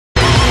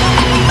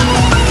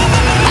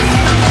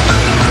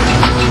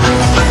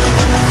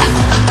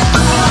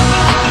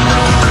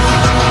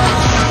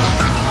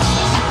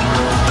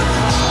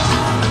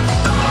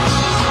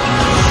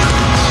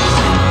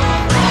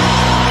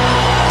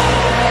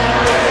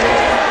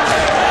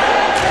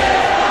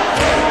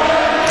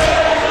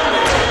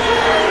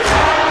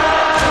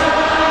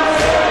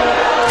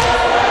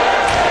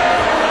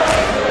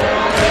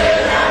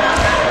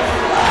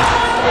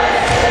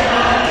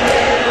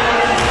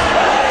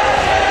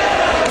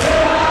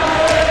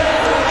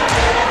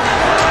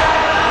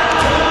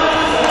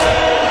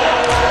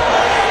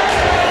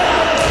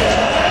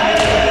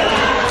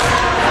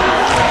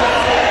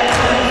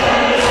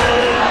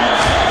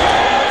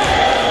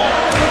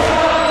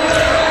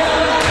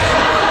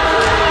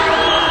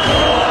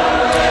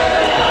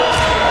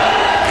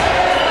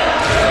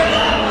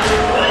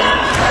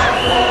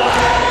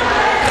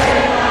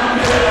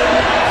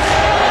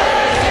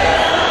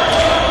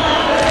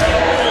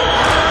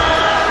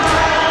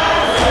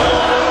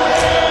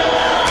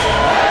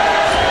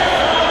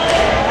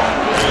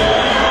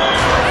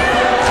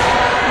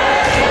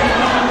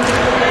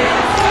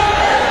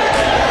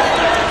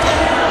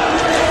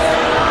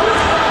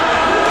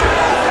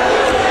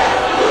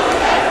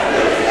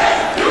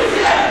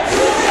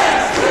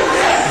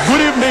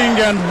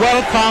evening and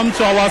welcome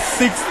to our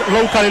 6th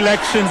local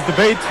elections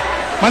debate.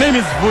 My name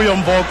is Vuyo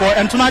Mboko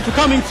and tonight we're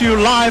coming to you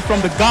live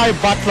from the Guy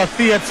Butler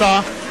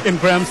Theatre in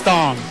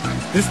Grahamstown.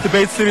 This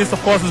debate series,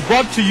 of course, is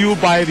brought to you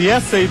by the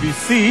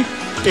SABC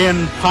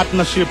in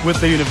partnership with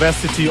the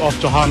University of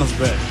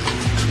Johannesburg.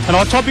 And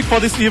our topic for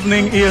this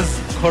evening is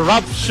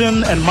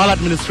corruption and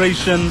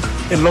maladministration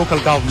in local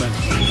government.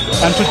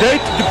 And today,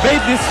 to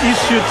debate this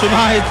issue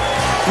tonight,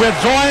 we're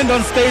joined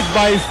on stage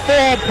by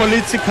 4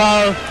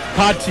 political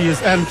parties.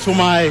 And to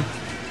my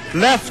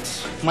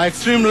left, my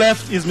extreme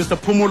left, is Mr.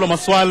 Phumulo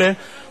Masualle,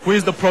 who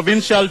is the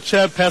provincial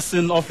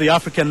chairperson of the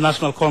African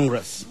National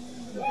Congress.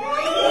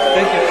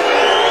 Thank you.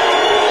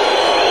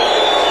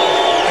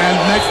 And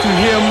next to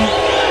him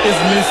is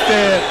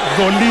Mr.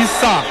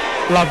 Zolisa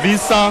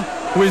Lavisa,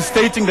 who is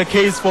stating the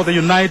case for the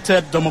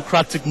United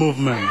Democratic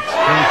Movement.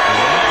 Thank you.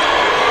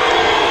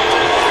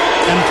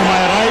 And to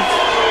my right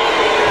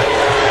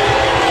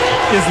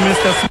is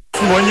Mr.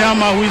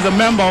 Ngonyama, who is a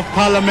member of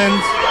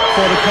Parliament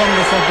for the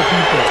Congress of the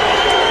People.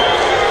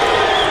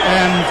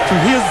 And to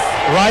his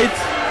right,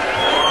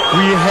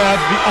 we have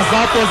the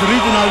Azapo's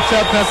regional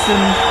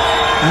chairperson,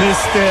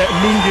 Mr.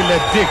 Lungile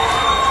Dick.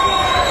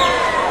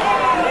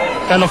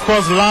 And of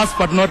course, last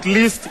but not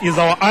least, is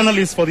our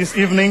analyst for this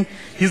evening.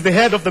 He's the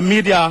head of the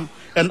media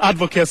and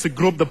advocacy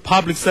group, the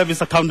Public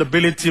Service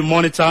Accountability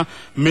Monitor,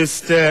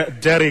 Mr.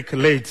 Derek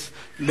Late.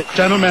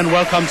 Gentlemen,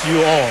 welcome to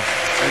you all.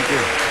 Thank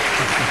you.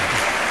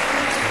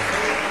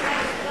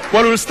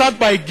 Well, we'll start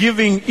by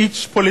giving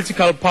each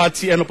political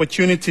party an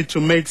opportunity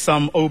to make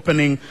some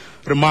opening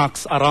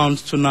remarks around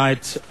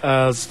tonight's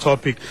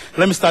topic.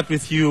 Let me start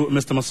with you,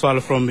 Mr.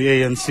 Masualle from the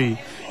ANC.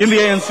 In the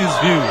ANC's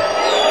view,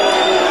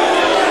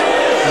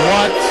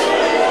 what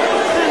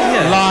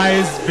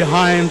lies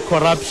behind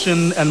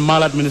corruption and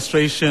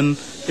maladministration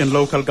in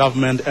local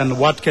government, and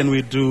what can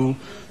we do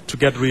to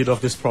get rid of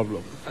this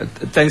problem?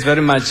 Thanks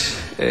very much.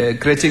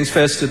 Greetings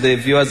first to the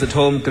viewers at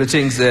home.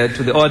 Greetings to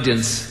the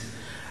audience.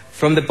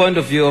 From the point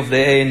of view of the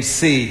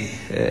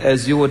ANC,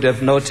 as you would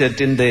have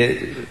noted in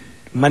the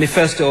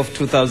manifesto of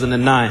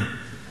 2009,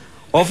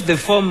 of the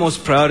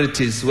foremost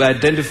priorities, we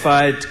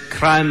identified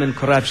crime and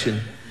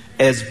corruption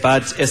as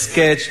but a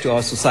scourge to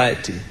our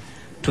society.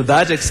 To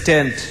that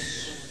extent,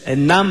 a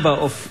number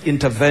of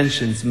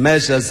interventions,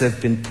 measures have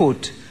been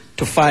put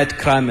to fight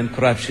crime and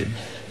corruption.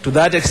 To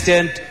that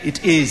extent,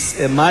 it is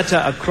a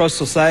matter across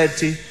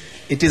society.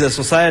 It is a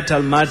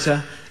societal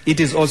matter. It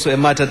is also a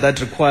matter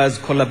that requires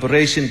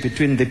collaboration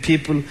between the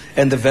people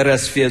and the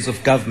various spheres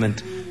of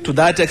government. To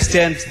that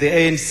extent, the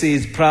ANC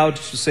is proud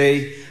to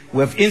say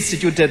we have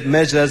instituted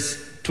measures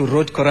to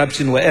root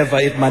corruption wherever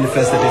it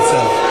manifested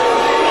itself.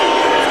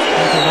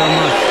 Thank you very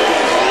much.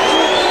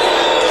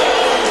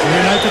 The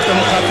United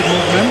Democratic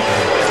Movement.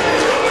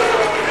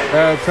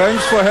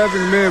 Thanks for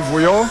having me,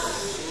 Vuyo.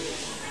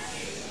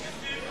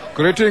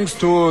 Greetings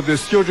to the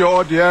studio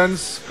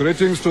audience.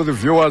 Greetings to the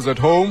viewers at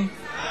home.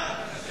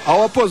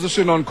 Our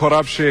position on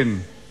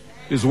corruption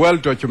is well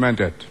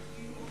documented.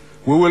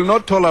 We will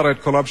not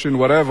tolerate corruption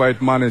wherever it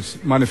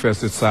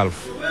manifests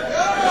itself.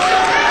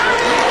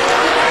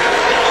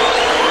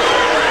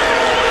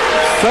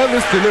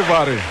 Service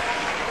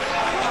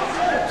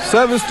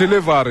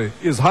delivery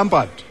is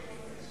hampered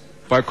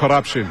by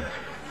corruption.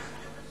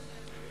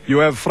 You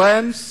have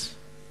friends,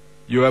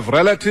 you have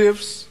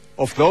relatives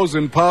of those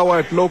in power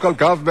at local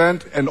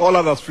government and all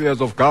other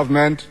spheres of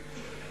government,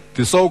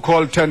 the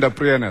so-called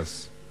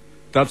tenderpreneurs.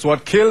 That's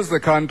what kills the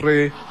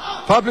country.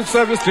 Public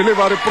service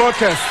delivery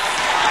protests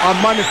are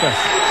manifest.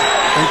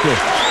 Thank you.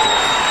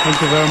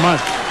 Thank you very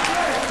much.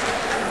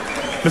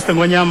 Mr.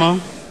 Ngonyama,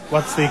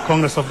 what's the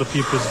Congress of the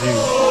People's view?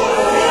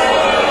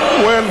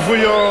 Well,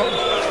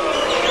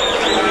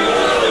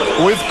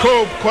 with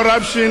COPE,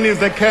 corruption is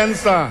the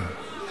cancer.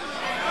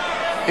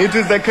 It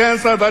is the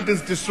cancer that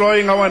is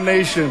destroying our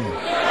nation,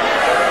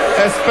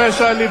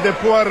 especially the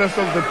poorest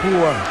of the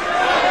poor.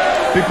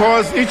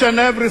 Because each and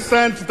every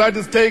cent that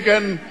is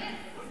taken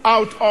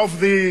out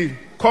of the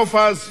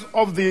coffers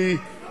of the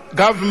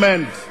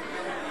government,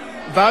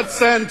 that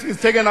cent is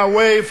taken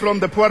away from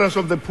the poorest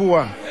of the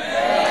poor.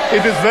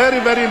 It is very,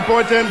 very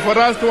important for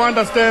us to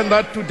understand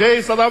that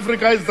today South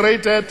Africa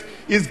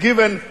is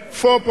given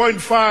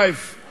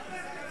 4.5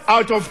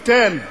 out of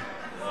 10,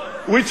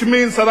 which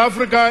means South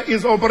Africa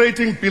is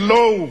operating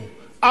below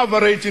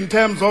average in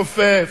terms of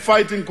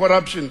fighting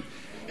corruption.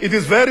 It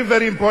is very,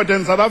 very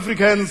important South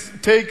Africans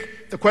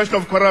take the question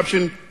of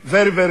corruption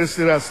very, very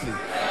seriously.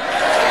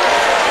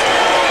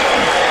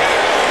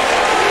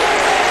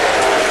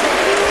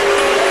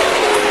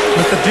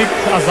 Mr. Dick,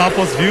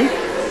 Azapo's view?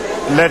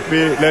 Let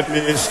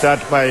me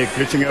start by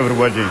greeting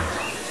everybody.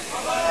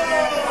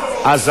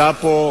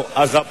 Azapo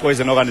is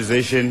an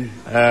organization,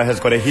 has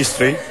got a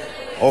history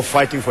of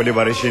fighting for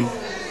liberation,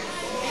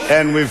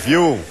 and we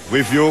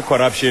view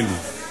corruption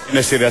in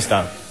a serious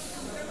term.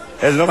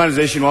 As an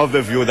organization, we have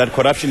the view that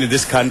corruption in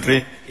this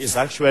country is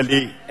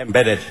actually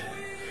embedded.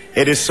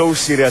 It is so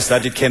serious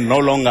that it can no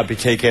longer be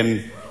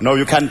taken. No,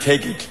 you can't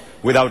take it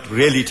without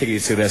really taking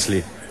it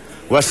seriously.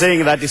 We're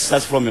saying that it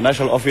starts from the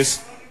national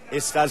office,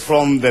 it starts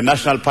from the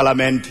national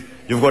parliament,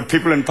 You've got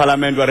people in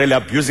parliament who are really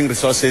abusing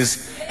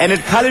resources, and it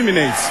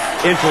culminates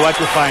into what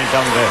you find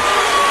down there.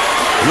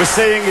 We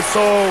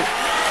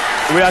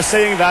are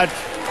saying that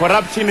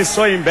corruption is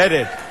so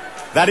embedded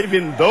that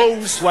even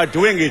those who are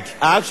doing it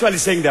are actually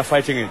saying they're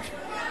fighting it.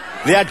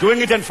 They are doing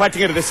it and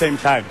fighting it at the same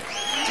time.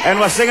 And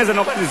we're saying as an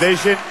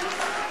organization,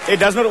 it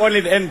does not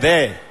only end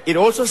there. It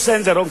also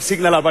sends a wrong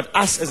signal about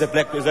us as a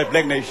black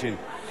nation.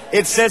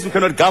 It says we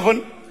cannot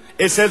govern.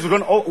 It says we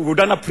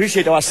don't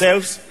appreciate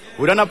ourselves.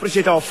 We don't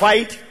appreciate our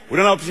fight. We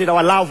don't appreciate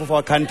our love of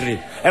our country.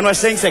 And we're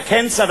saying it's a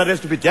cancer that has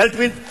to be dealt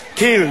with,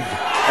 killed.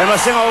 And we're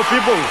saying our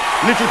people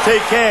need to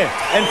take care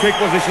and take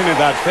position in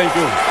that. Thank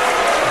you.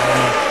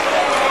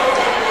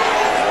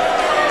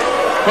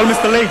 Well,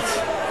 Mr. Late,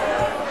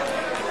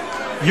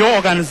 your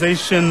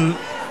organization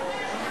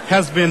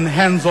has been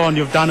hands-on.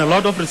 You've done a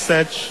lot of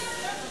research.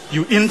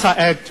 You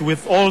interact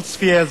with all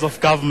spheres of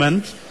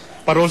government,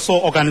 but also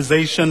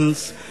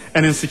organizations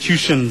and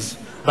institutions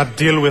that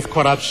deal with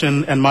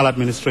corruption and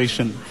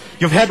maladministration.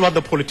 You've heard what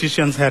the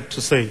politicians had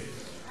to say.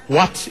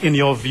 What, in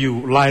your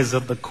view, lies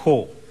at the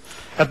core,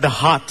 at the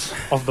heart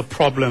of the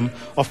problem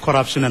of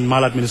corruption and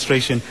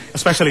maladministration,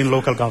 especially in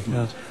local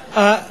government?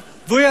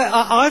 Vuyo,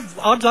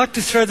 I'd like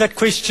to throw that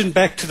question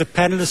back to the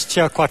panelists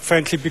here, quite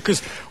frankly,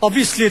 because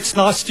obviously it's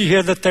nice to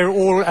hear that they're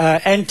all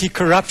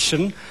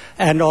anti-corruption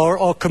and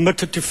are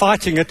committed to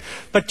fighting it.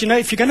 But, you know,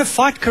 if you're going to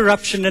fight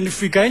corruption and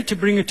if we're going to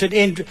bring it to an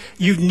end,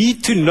 you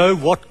need to know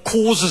what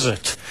causes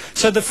it.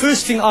 So the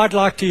first thing I'd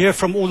like to hear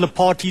from all the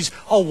parties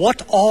are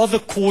what are the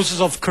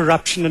causes of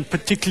corruption, and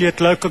particularly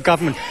at local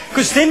government,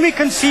 because then we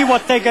can see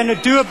what they're going to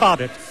do about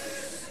it.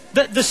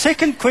 The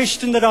second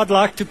question that I'd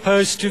like to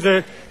pose to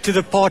the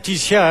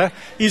parties here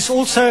is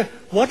also,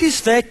 what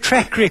is their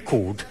track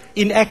record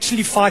in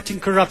actually fighting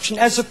corruption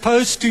as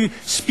opposed to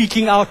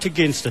speaking out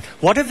against it?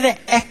 What have they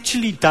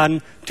actually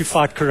done to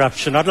fight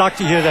corruption? I'd like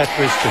to hear that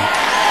question.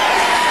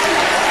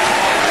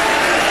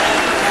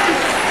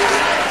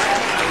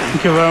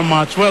 Thank you very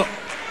much. Well,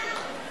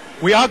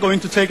 we are going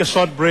to take a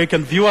short break,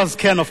 and viewers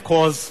can, of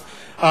course,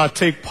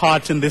 take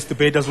part in this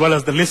debate, as well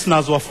as the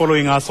listeners who are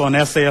following us on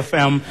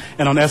SAFM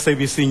and on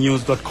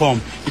sabcnews.com.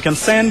 You can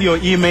send your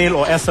email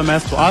or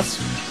SMS to us.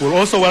 We'll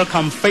also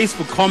welcome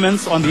Facebook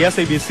comments on the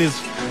SABC's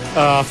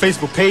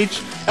Facebook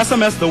page.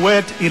 SMS the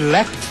word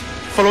elect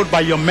followed by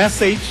your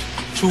message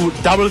to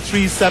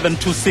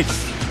 33726.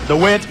 The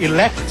word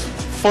elect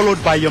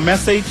followed by your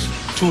message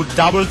to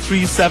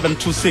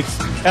 33726.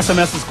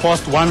 SMS is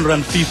cost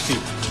 150.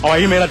 Our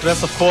email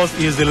address, of course,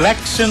 is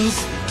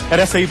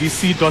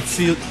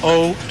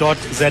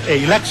elections@sabc.co.za.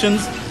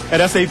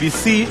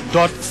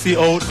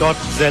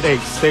 Elections@sabc.co.za.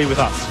 Stay with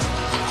us.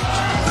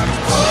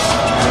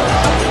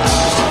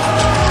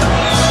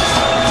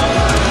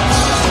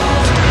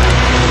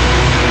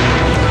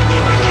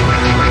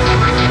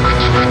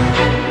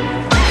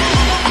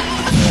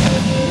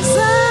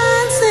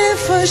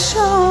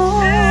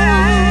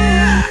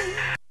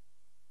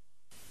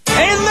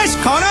 In this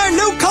corner,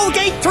 new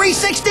Colgate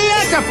 360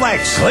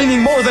 Actiflex.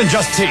 Cleaning more than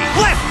just teeth.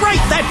 Left,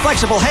 right, that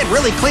flexible head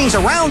really cleans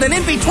around and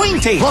in between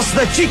teeth. Plus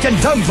the cheek and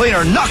tongue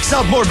cleaner knocks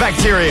out more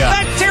bacteria.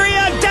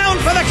 Bacteria down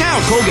for the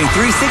count. Colgate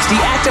 360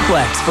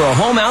 Actiflex for a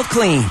whole mouth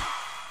clean.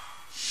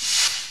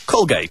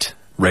 Colgate,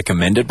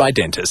 recommended by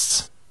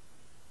dentists.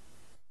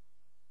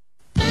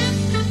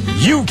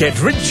 You get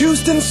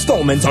reduced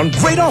installments on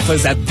great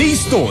offers at these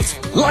stores,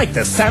 like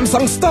the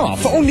Samsung Star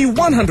for only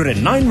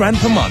 109 Rand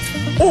per month,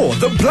 or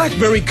the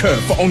BlackBerry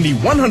Curve for only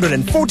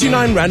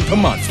 149 Rand per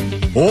month,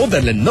 or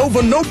the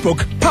Lenovo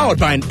Notebook powered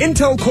by an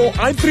Intel Core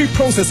i3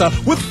 processor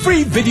with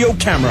free video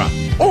camera,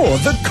 or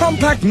the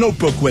compact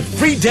notebook with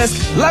free desk,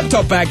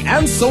 laptop bag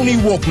and Sony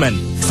Walkman.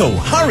 So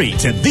hurry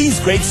to these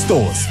great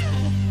stores.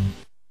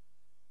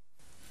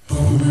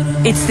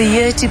 It's the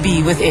year to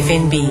be with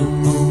FNB.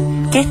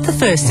 Get the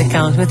first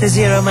account with a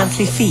 0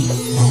 monthly fee.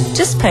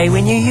 Just pay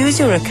when you use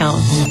your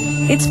account.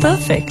 It's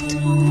perfect.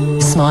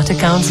 Smart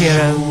Account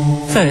Zero.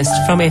 First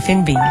from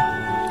FNB.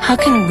 How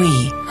can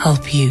we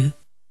help you?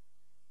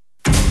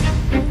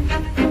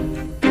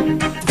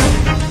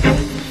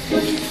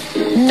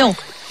 No.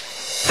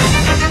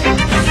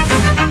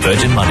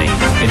 Virgin Money.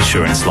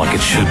 Insurance like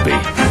it should be.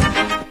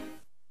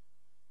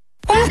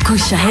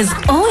 Kusha has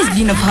always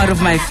been a part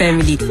of my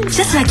family,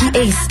 just like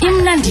Ace,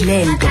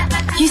 Imnandilendo.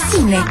 You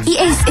see,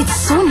 Ace, it's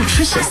so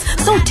nutritious,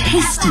 so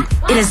tasty.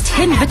 It has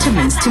 10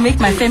 vitamins to make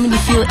my family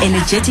feel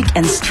energetic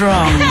and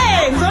strong.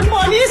 Hey, good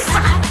morning.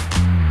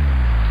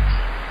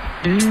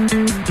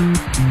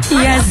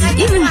 Yes,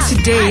 even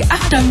today,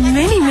 after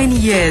many, many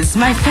years,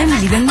 my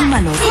family, the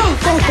Numanos,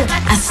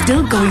 are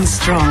still going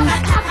strong.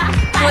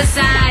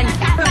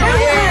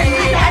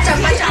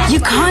 You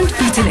can't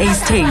beat an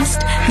Ace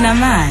taste.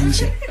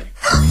 Namanje.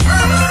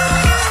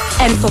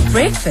 And for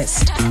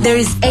breakfast, there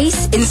is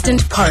Ace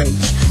Instant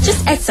Porridge.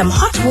 Just add some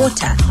hot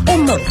water or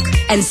milk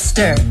and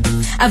stir.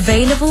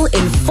 Available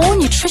in 4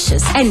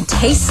 nutritious and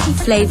tasty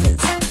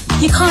flavors.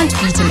 You can't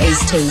beat an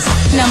Ace taste.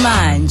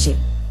 Namanje.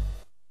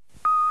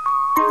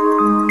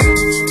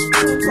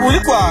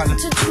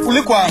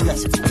 Ulikwana.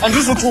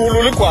 Andisuthula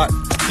ulikwana.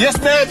 Yes,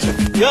 Ned.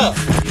 Yeah.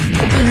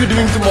 What are you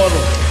doing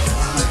tomorrow?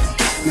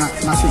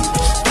 Nothing.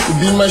 You'll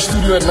be in my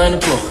studio at 9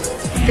 o'clock.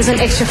 There's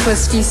an extra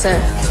first fee, sir.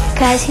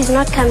 Guys, he's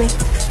not coming.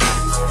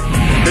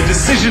 The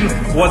decision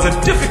was a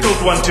difficult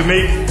one to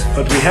make,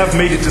 but we have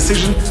made a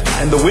decision,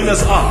 and the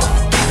winners are...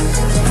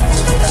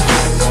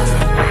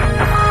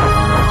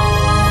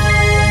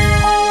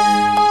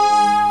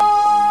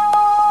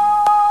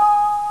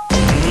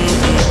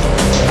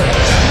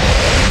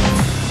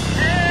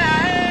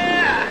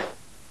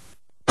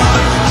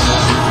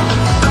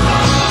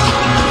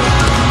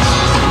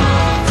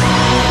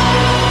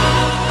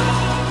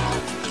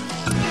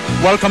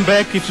 Welcome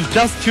back. If you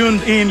just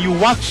tuned in, you're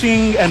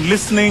watching and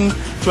listening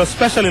to a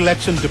special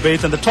election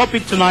debate, and the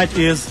topic tonight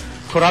is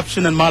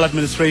corruption and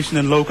maladministration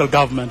in local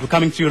government. We're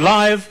coming to you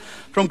live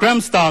from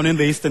Grahamstown in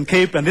the Eastern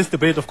Cape, and this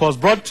debate, of course,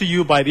 brought to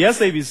you by the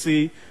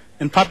SABC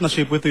in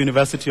partnership with the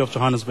University of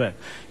Johannesburg.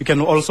 You can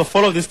also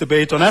follow this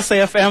debate on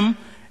SAFM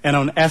and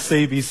on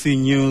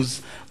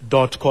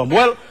sabcnews.com.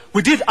 Well,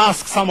 we did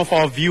ask some of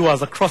our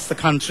viewers across the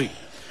country,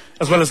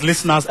 as well as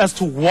listeners, as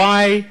to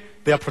why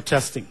they are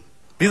protesting.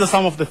 These are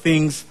some of the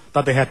things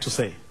that they had to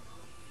say.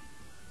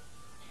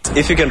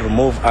 If you can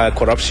remove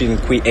corruption,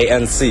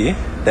 ANC,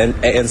 then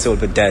ANC will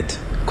be dead,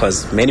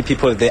 because many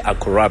people there are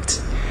corrupt.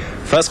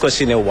 First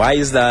question is, why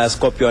is the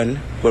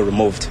Scorpion were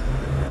removed?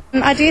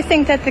 I do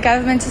think that the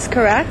government is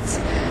corrupt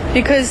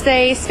because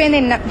they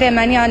spend their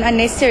money on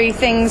unnecessary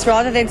things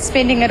rather than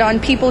spending it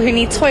on people who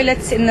need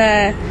toilets in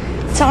the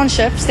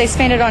townships. They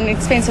spend it on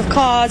expensive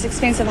cars,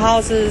 expensive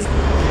houses.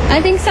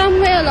 I think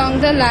somewhere along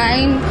the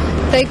line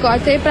they got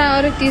their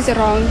priorities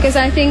wrong, because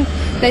I think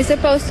they're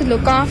supposed to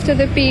look after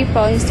the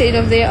people instead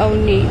of their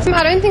own needs.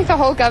 I don't think the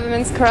whole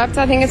government's corrupt.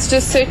 I think it's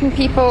just certain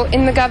people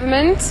in the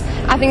government.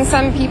 I think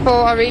some people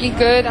are really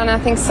good, and I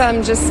think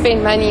some just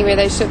spend money where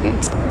they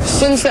shouldn't.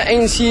 Since the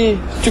ANC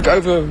took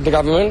over the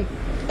government,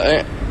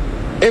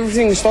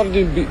 everything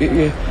started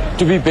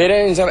to be better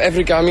in South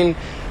Africa. I mean,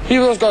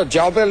 people have got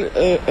job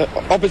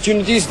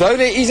opportunities, though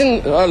there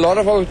isn't a lot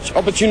of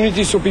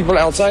opportunities for people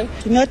outside.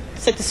 I'm not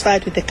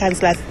satisfied with the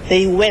councillors.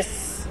 They waste.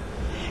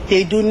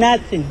 They do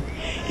nothing.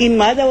 In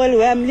Motherwell,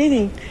 where I'm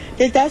living,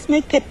 they just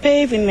make the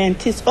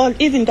pavement. It's all,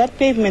 even that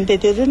pavement, they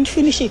didn't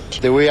finish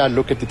it. The way I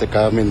look at the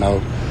government now,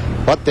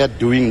 what they're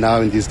doing now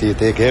in this day,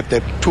 they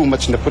have too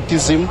much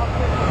nepotism.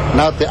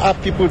 Now there are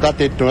people that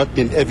they do not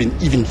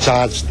even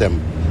charge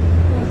them.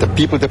 The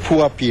people, the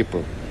poor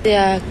people. There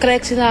are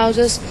cracks in the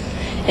houses,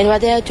 and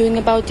what they are doing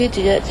about it,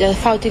 they're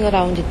fighting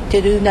around it.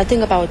 They do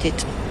nothing about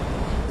it.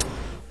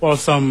 Well,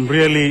 some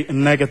really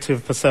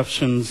negative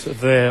perceptions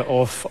there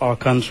of our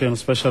country, and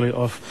especially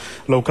of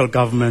local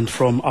government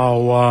from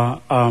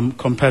our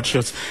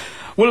compatriots.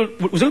 Well,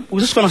 we're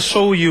just going to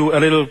show you a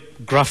little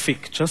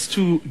graphic just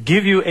to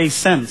give you a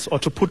sense or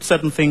to put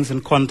certain things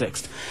in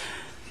context.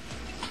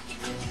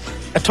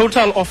 A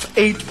total of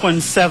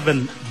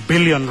 8.7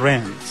 billion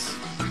rands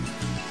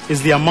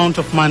is the amount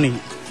of money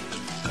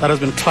that has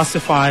been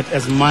classified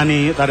as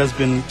money that has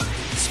been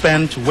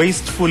spent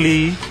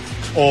wastefully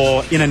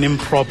or in an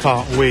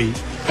improper way.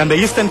 And the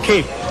Eastern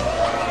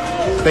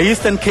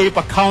Cape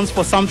accounts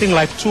for something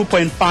like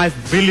 2.5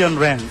 billion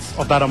rands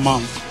of that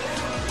amount,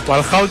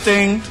 while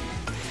Gauteng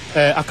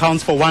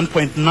accounts for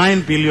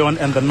 1.9 billion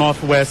and the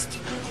Northwest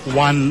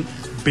 1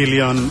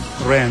 billion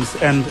rands.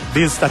 And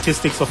these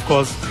statistics, of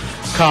course,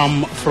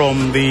 come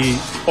from the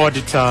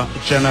Auditor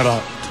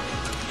General.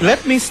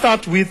 Let me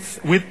start with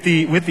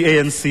the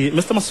ANC.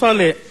 Mr.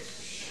 Maswale,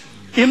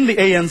 in the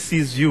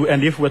ANC's view,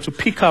 and if we're to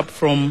pick up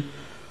from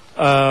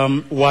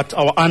what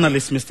our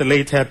analyst, Mr.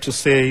 Late, had to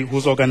say,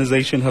 whose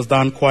organization has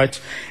done quite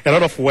a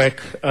lot of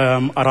work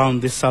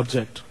around this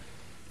subject.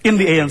 In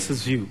the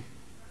ANC's view,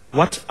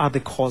 what are the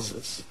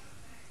causes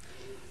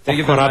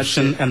of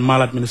corruption and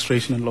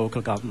maladministration in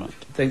local government?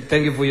 Thank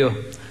you for your...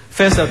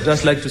 First, I'd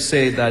just like to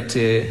say that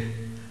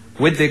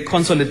with the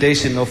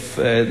consolidation of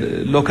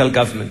local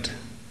government,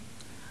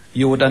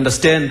 you would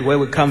understand where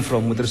we come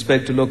from with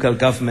respect to local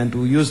government.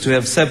 We used to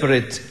have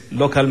separate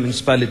local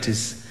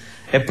municipalities.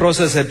 A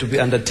process had to be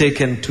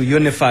undertaken to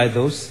unify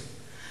those.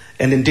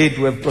 And indeed,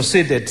 we have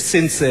proceeded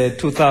since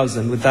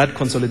 2000 with that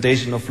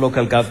consolidation of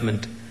local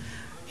government.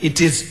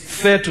 It is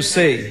fair to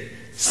say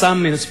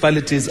some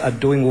municipalities are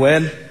doing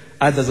well,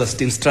 others are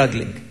still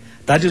struggling.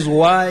 That is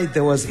why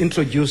there was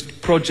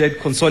introduced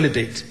Project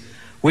Consolidate,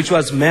 which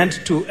was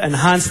meant to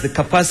enhance the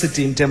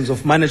capacity in terms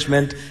of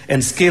management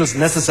and skills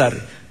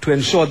necessary to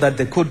ensure that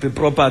there could be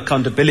proper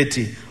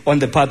accountability on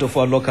the part of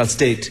our local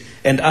state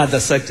and other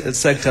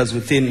sectors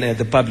within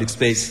the public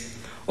space.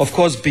 Of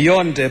course,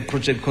 beyond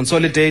Project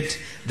Consolidate,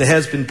 there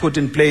has been put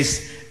in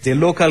place the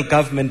local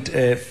government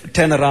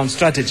turnaround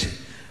strategy,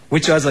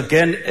 which was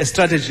again a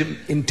strategy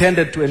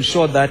intended to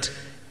ensure that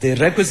the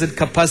requisite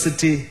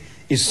capacity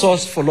is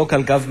sourced for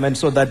local government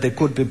so that there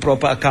could be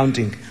proper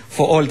accounting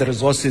for all the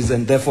resources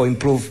and therefore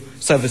improve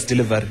service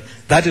delivery.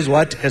 That is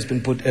what has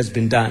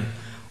been done.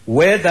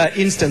 Where there are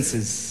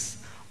instances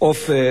of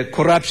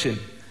corruption,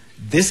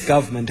 this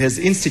government has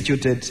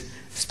instituted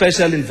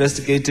special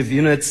investigative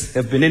units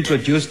have been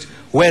introduced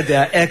where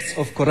there are acts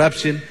of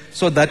corruption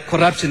so that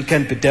corruption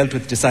can be dealt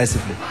with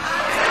decisively.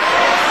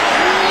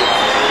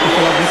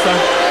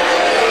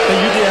 the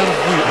UDM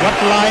view, what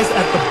lies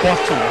at the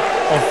bottom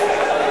of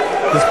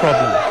this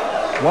problem?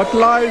 What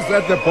lies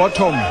at the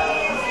bottom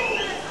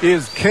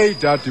is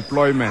cadre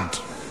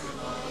deployment.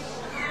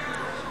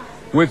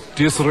 With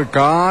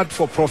disregard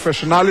for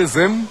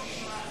professionalism,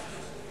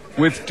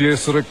 with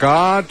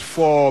disregard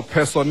for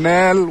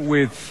personnel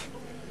with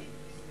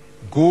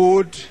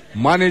good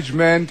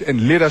management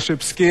and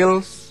leadership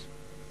skills,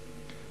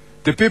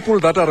 the people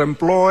that are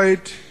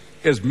employed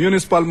as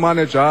municipal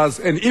managers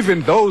and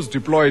even those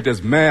deployed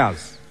as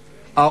mayors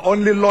are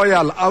only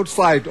loyal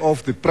outside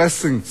of the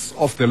precincts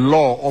of the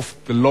law of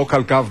the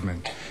local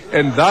government.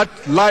 And that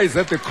lies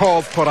at the core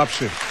of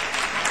corruption.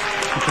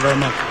 Thank you very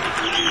much.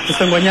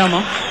 Mr.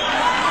 Ngonyama.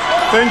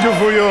 Thank you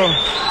for your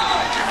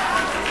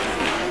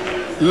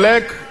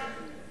lack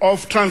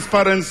of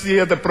transparency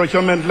at the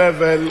procurement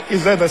level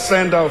is at the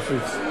center of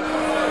it.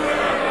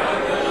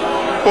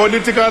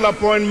 Political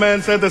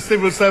appointments at the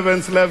civil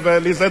servants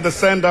level is at the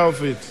center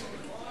of it.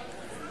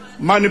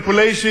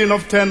 Manipulation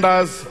of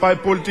tenders by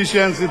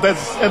politicians is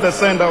at the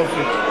center of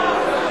it.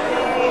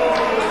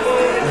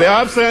 The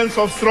absence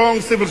of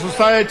strong civil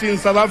society in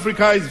South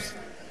Africa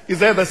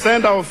is at the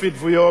center of it,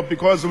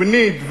 because we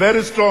need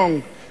very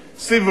strong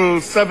civil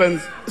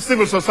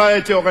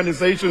society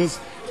organizations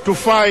to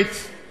fight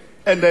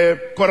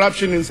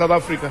corruption in South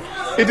Africa.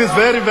 It is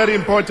very, very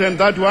important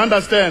that we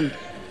understand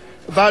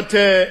that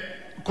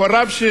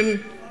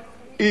corruption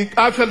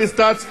actually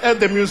starts at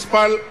the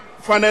Municipal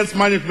Finance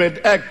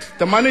Management Act,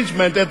 the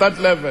management at that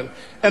level,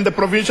 and the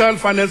Provincial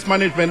Finance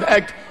Management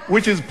Act,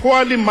 which is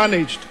poorly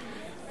managed.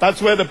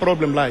 That's where the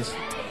problem lies.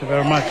 Thank you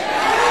very much.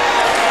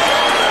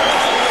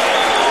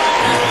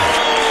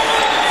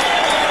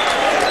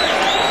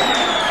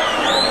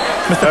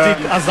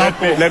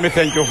 Let me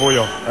thank you,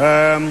 Vuyo.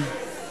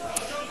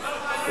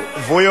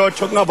 Vuyo,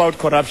 talking about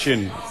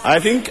corruption, I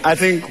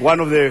think one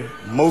of the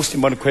most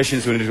important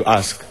questions we need to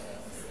ask,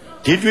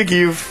 did we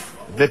give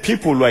the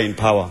people who are in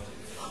power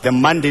the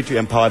mandate to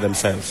empower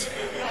themselves?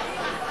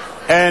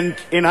 And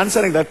in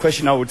answering that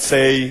question, I would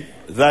say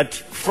that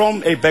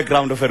from a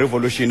background of a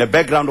revolution, a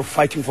background of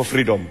fighting for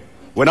freedom,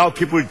 when our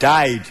people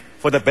died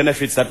for the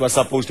benefits that we're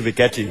supposed to be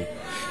getting,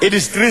 it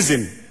is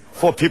treason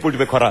for people to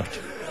be corrupt.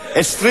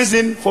 It's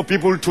treason for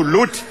people to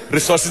loot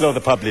resources of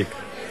the public.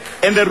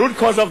 And the root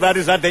cause of that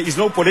is that there is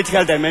no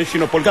political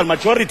dimension or political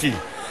majority.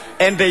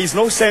 And there is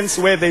no sense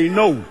where they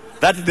know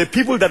that the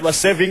people that were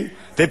serving,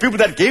 the people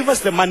that gave us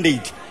the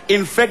mandate,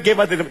 in fact gave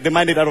us the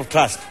mandate out of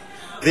trust.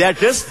 They are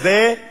just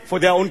there for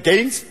their own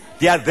gains.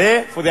 They are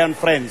there for their own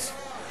friends.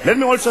 Let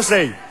me also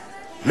say,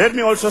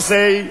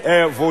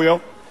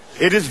 Vuyo,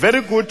 it is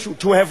very good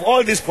to have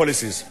all these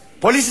policies.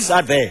 Policies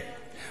are there.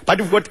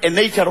 But we've got a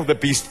nature of the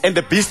beast, and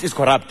the beast is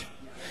corrupt.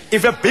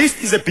 If a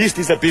beast is a beast,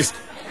 is a beast.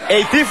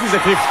 A thief is a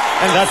thief,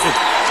 and that's it.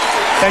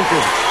 Thank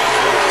you.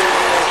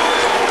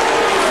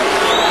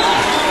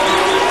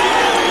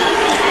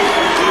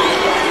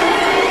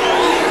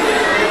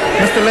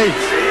 Mr.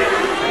 Late,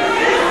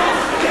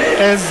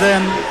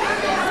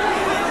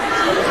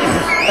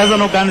 as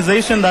an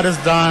organization that has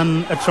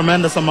done a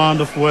tremendous amount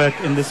of work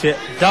in this year,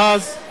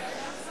 does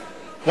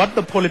what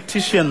the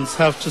politicians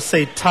have to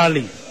say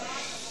tally?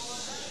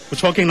 We're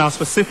talking now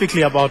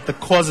specifically about the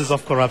causes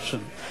of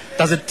corruption.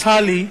 Does it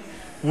tally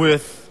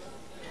with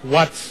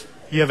what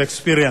you have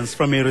experienced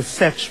from a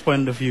research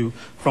point of view,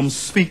 from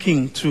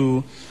speaking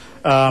to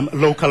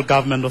local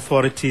government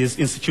authorities,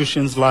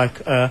 institutions like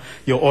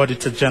your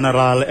Auditor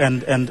General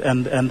and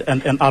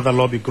other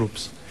lobby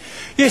groups?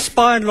 Yes,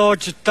 by and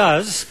large it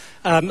does.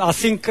 I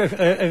think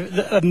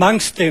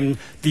amongst them,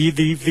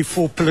 the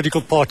four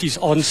political parties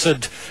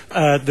answered,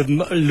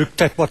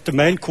 looked at what the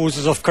main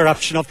causes of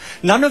corruption are.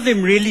 None of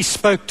them really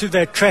spoke to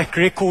their track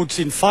records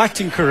in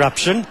fighting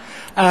corruption.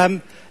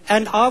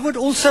 And I would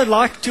also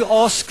like to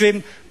ask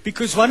them,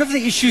 because one of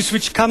the issues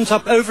which comes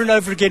up over and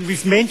over again,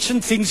 we've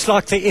mentioned things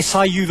like the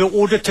SIU, the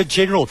Auditor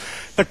General,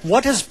 but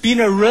what has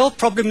been a real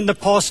problem in the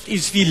past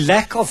is the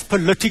lack of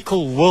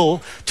political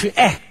will to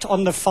act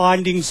on the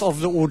findings of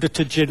the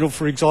Auditor General,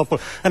 for example.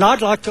 And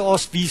I'd like to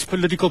ask these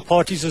political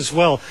parties as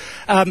well,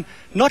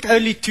 not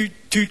only to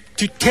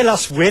tell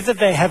us whether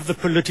they have the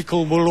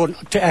political will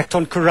to act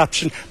on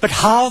corruption, but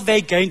how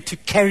they're going to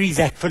carry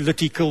that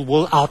political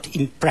will out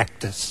in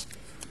practice.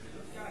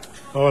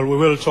 Well, we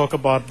will talk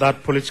about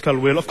that political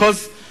will. Of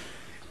course,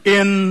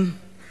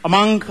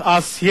 among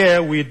us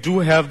here, we do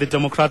have the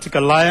Democratic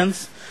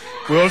Alliance.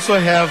 We also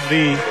have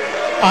the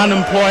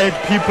Unemployed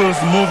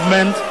People's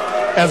Movement,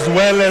 as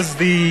well as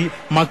the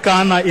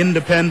Makana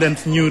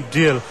Independent New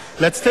Deal.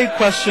 Let's take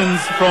questions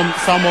from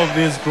some of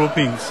these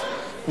groupings.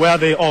 Where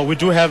they are. We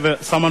do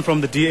have someone from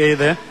the DA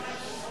there.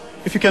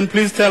 If you can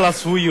please tell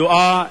us who you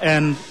are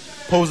and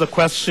pose a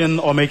question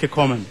or make a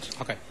comment.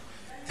 Okay.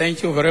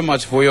 Thank you very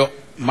much for your...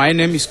 My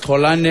name is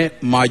Tolane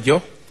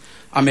Majo.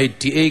 I'm a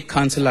DA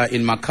councillor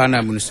in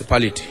Makana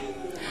Municipality.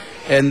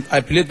 And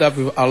I believe that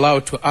we're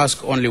allowed to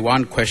ask only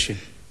one question.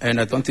 And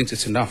I don't think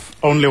it's enough.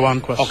 Only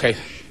one question. Okay.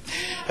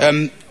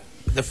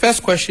 The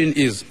first question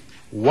is,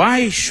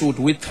 why should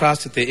we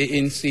trust the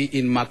ANC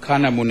in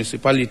Makana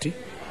Municipality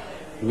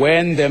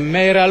when the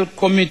mayoral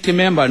committee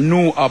member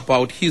knew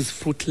about his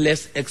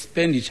fruitless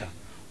expenditure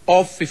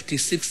of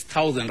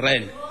 56,000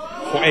 rand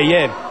for a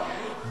year,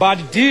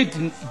 but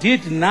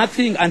did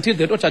nothing until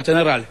the Auditor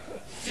General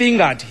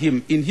fingered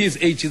him in his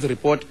AG's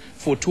report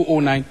for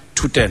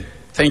 2009-2010.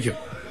 Thank you.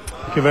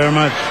 Thank you very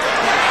much.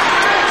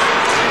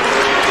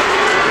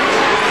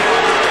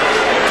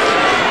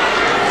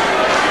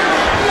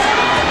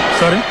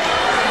 Sorry?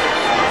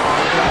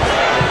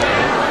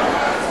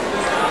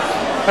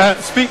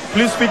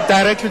 Please speak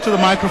directly to the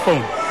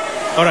microphone.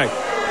 All right.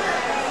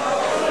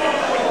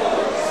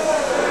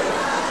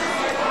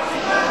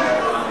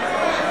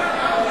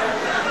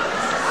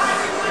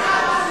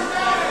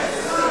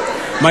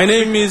 My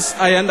name is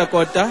Ayanda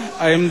Kota.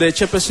 I am the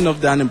chairperson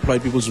of the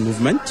Unemployed People's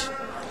Movement.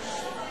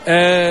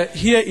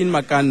 Here in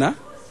Makana,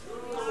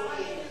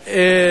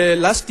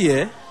 last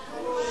year,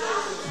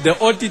 the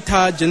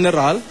Auditor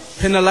General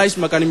penalized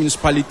Makana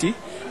Municipality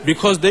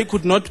because they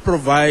could not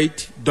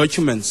provide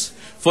documents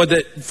for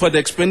the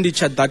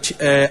expenditure that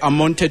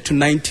amounted to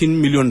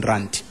 19 million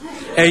rand.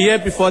 A year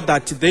before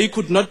that, they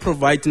could not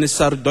provide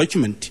necessary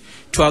document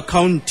to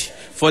account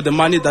for the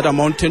money that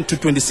amounted to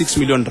 26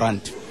 million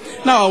rand.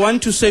 Now, I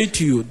want to say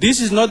to you,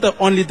 this is not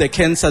only the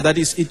cancer that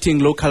is eating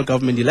local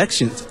government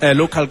elections,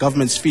 local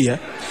government sphere.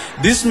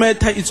 This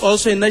matter is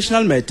also a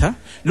national matter.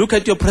 Look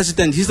at your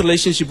president, his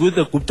relationship with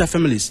the Gupta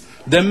families.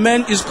 The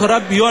man is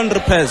corrupt beyond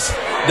repairs.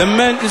 The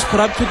man is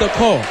corrupt to the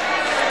core.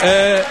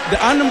 The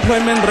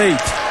unemployment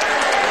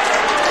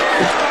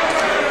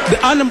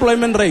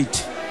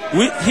rate,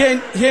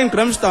 here in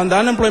Grahamstown, the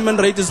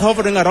unemployment rate is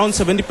hovering around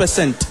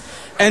 70%.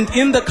 And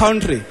in the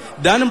country,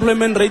 the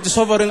unemployment rate is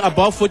hovering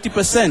above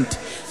 40%.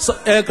 So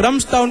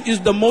Grahamstown is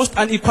the most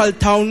unequal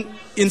town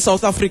in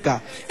South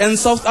Africa. And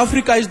South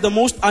Africa is the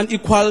most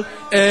unequal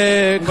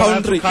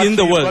country in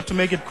the world. You've got to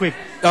make it quick.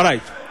 All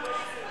right.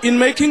 In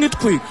making it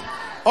quick,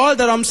 all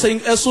that I'm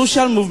saying as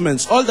social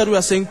movements, all that we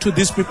are saying to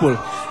these people,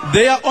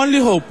 their only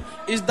hope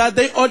is that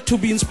they ought to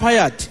be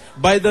inspired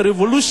by the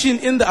revolution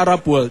in the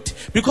Arab world.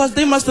 Because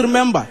they must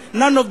remember,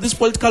 none of these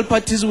political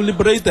parties will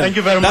liberate them. Thank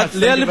you very much. That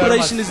their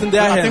liberation is in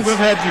their hands. I think we've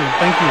heard you.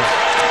 Thank you.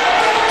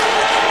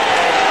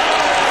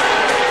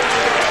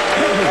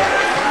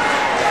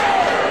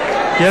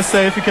 Yes,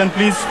 sir, if you can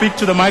please speak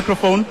to the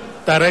microphone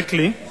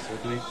directly.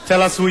 Certainly.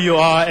 Tell us who you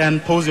are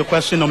and pose your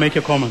question or make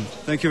your comment.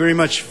 Thank you very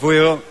much,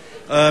 Vuyo.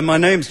 My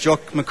name's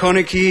Jock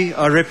McConaughey.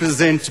 I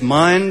represent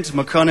MIND,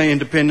 Makana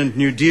Independent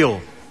New Deal.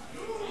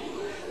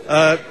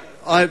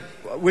 I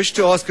wish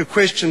to ask a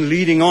question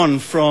leading on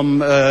from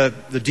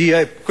the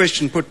DA,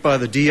 question put by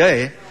the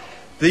DA.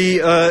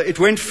 It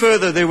went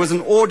further. There was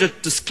an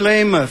audit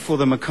disclaimer for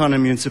the Makana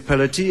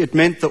municipality. It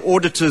meant the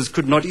auditors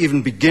could not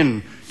even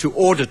begin to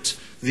audit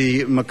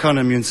the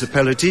Makana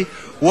municipality.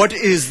 What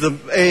is the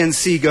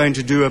ANC going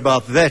to do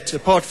about that,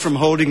 apart from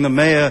holding the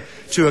mayor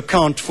to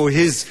account for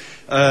his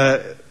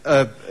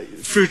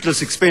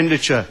fruitless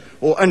expenditure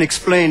or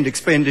unexplained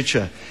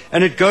expenditure?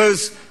 And it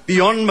goes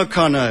beyond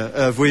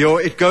Makana, Vuyo.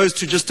 It goes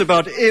to just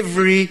about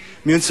every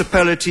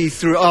municipality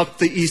throughout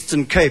the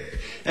Eastern Cape.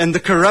 And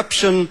the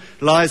corruption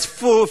lies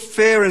full,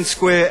 fair and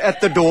square at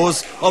the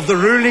doors of the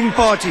ruling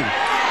party.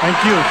 Thank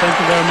you. Thank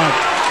you very much.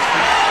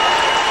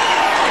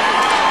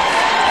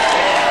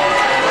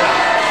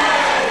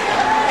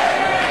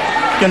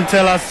 You can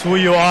tell us who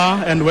you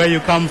are and where you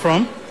come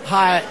from.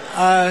 Hi,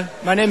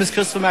 my name is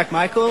Christopher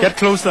McMichael. Get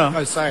closer.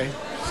 Oh, sorry.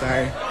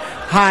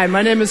 Hi,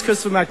 my name is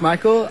Christopher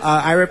McMichael.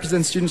 I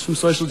represent students from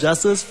social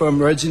justice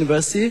from Rhodes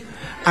University.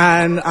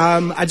 And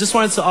I just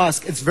wanted to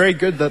ask, it's very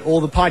good that all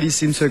the parties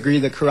seem to agree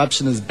that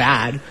corruption is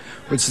bad,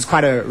 which is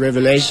quite a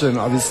revelation,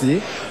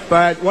 obviously.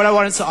 But what I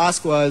wanted to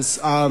ask was,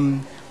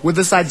 with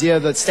this idea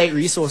that state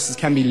resources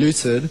can be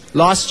looted,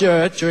 last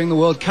year during the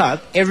World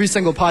Cup, every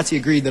single party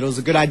agreed that it was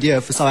a good idea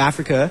for South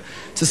Africa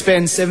to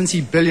spend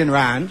 70 billion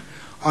rand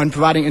on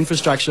providing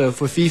infrastructure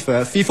for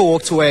FIFA. FIFA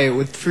walked away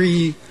with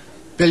 $3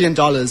 billion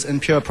in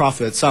pure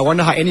profit. So I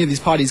wonder how any of these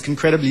parties can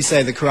credibly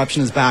say that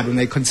corruption is bad when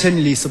they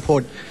continually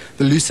support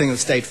the looting of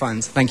state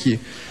funds. Thank you.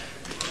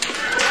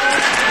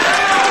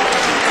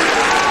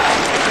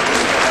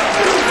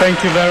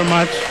 Thank you very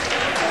much.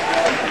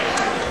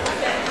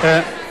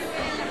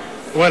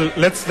 Well,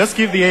 let's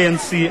give the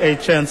ANC a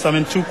chance. I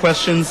mean, two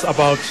questions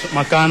about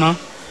Makana.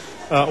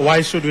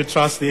 Why should we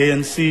trust the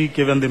ANC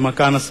given the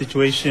Makana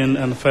situation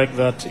and the fact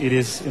that it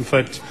is, in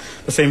fact,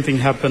 the same thing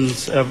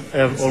happens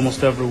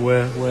almost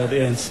everywhere where the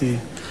ANC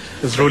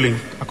is ruling,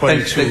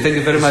 according to Thank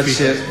you very much,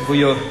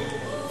 Vuyo.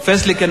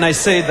 Firstly, can I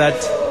say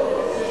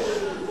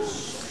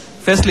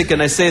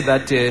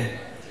that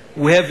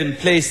we have in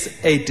place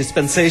a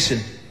dispensation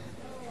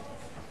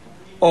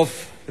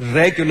of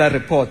regular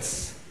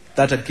reports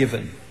that are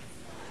given,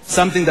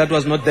 something that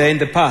was not there in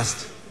the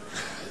past.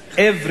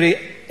 Every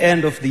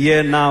end of the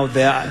year now,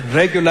 there are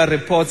regular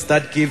reports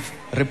that give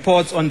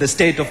reports on the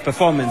state of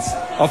performance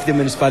of the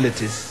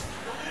municipalities.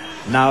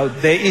 Now,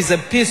 there is a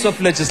piece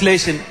of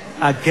legislation,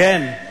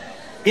 again,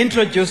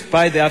 introduced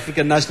by the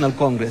African National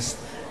Congress,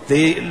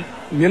 the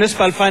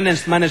Municipal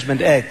Finance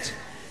Management Act.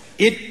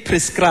 It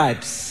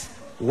prescribes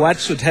what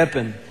should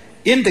happen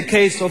In the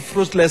case of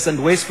fruitless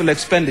and wasteful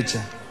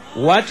expenditure,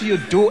 what you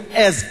do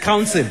as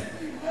council,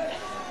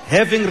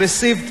 having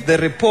received the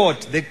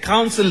report, the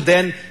council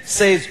then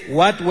says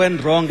what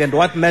went wrong and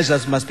what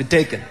measures must be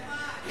taken.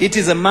 It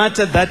is a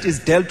matter that is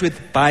dealt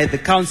with by the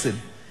council.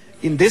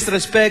 In this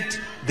respect,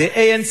 the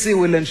ANC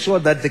will ensure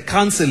that the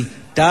council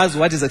does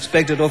what is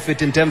expected of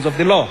it in terms of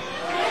the law.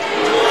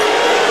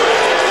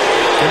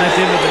 Can I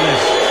deal with the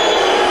next?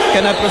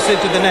 Can I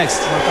proceed to the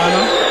next?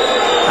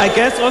 I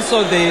guess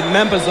also the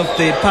members of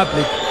the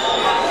public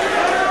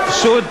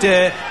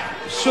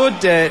should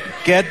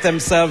get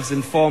themselves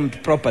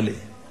informed properly.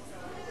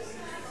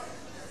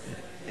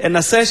 An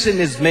assertion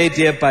is made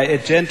here by a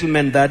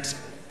gentleman that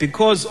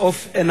because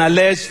of an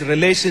alleged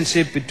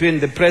relationship between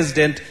the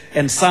president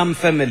and some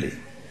family,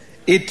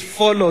 it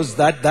follows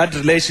that that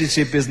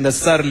relationship is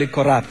necessarily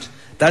corrupt.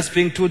 That's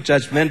being too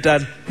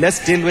judgmental. Let's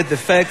deal with the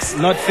facts,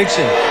 not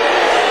fiction.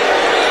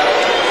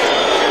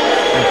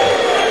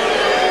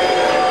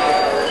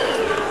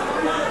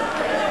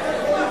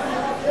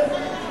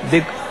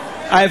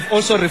 I've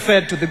also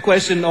referred to the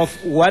question of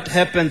what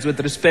happens with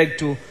respect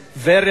to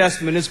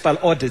various municipal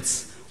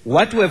audits.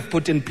 What we have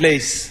put in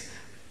place,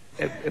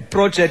 a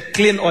project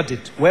Clean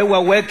Audit, where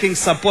we're working,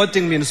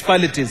 supporting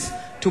municipalities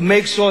to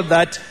make sure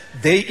that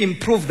they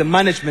improve the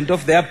management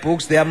of their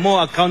books, they are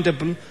more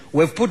accountable.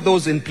 We've put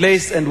those in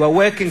place and we're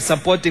working,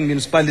 supporting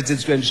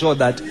municipalities to ensure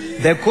that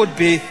there could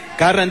be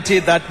guarantee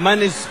that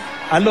monies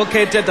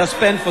allocated are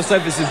spent for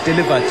services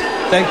delivered.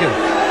 Thank you.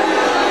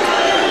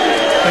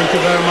 Thank you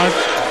very much.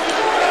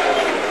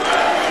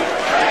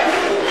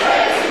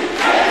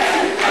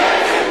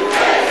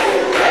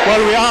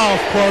 Well, we are,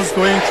 of course,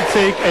 going to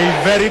take a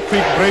very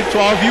quick break. To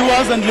our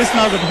viewers and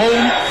listeners at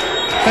home,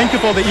 thank you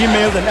for the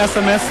emails and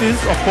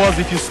SMSs. Of course,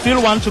 if you still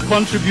want to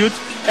contribute,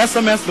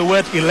 SMS the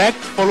word elect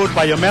followed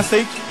by your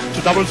message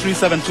to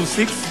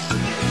 33726.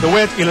 The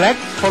word elect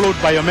followed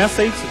by your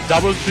message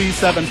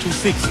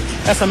 33726.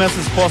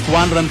 SMSs cost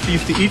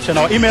 150 each, and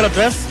our email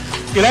address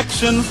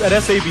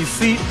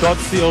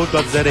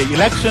elections@sabc.co.za.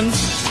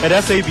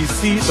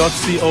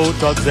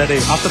 elections@sabc.co.za.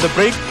 After the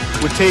break,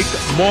 we take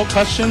more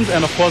questions,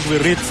 and of course we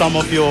read some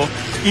of your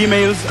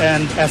emails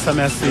and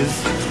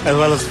SMSs as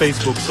well as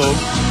Facebook, so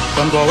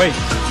don't go away.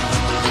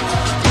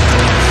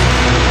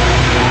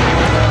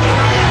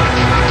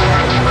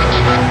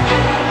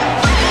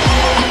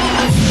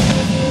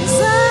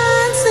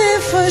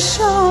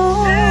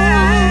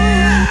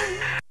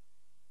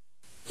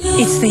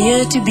 It's the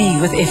year to be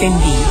with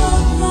FNB.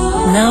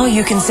 Now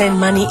you can send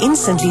money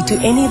instantly to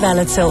any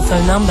valid cell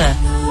phone number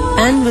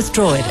and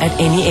withdraw it at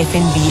any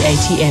FNB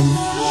ATM.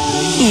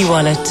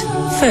 E-wallet,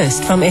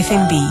 first from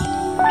FNB.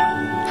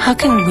 How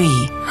can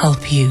we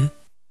help you?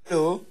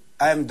 Hello,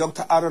 I am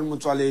Dr. Aaron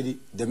Mutwaledi,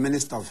 the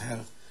Minister of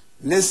Health.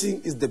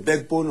 Nursing is the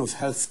backbone of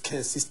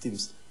healthcare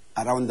systems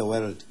around the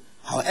world.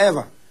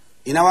 However,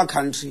 in our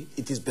country,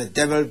 it is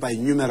bedeviled by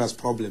numerous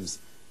problems: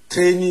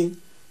 training,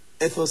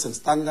 ethos and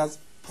standards,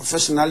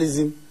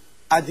 professionalism,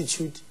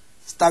 attitude,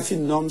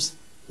 staffing norms,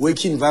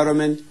 working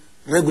environment,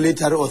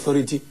 regulatory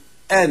authority,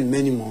 and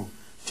many more.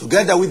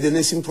 Together with the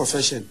nursing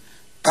profession,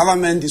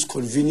 government is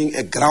convening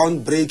a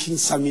groundbreaking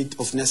summit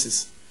of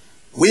nurses.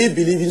 We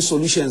believe in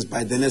solutions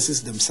by the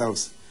nurses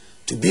themselves.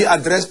 To be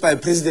addressed by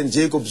President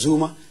Jacob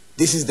Zuma,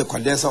 this is the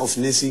CODESA of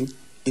nursing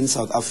in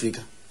South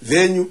Africa.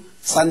 Venue,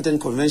 Sandton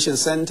Convention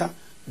Center,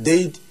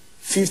 date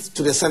 5th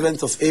to the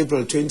 7th of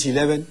April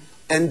 2011,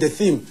 and the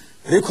theme,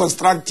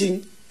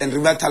 reconstructing and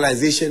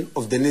revitalization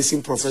of the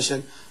nursing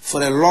profession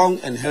for a long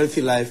and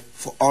healthy life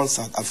for all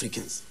South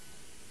Africans.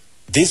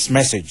 This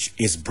message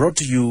is brought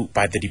to you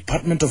by the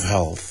Department of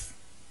Health.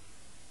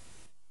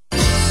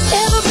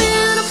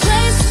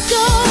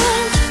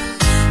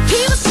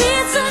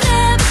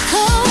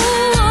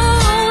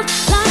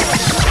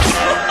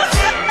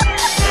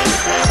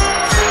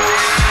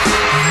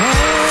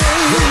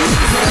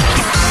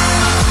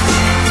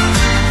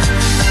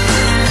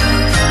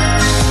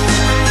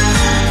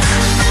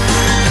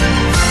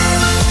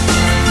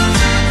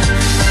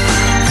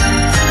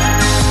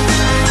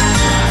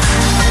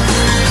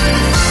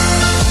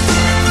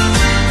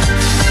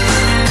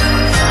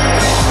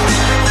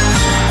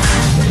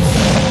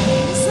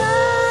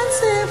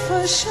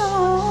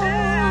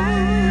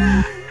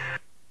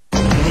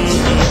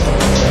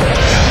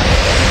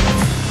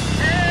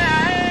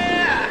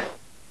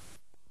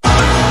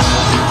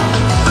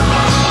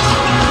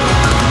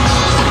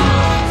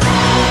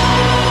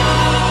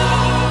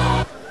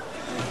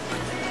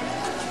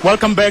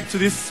 Welcome back to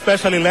this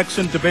special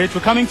election debate.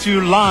 We're coming to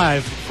you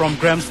live from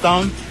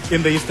Grahamstown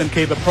in the Eastern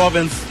Cape, a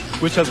province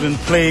which has been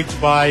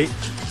plagued by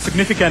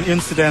significant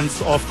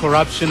incidents of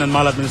corruption and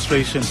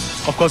maladministration.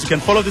 Of course, you can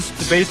follow this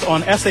debate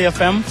on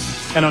SAFM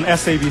and on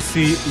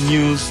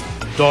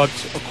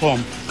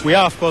sabcnews.com. We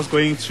are, of course,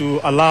 going to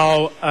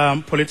allow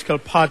political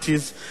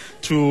parties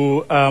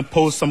to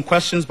pose some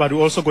questions, but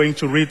we're also going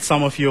to read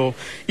some of your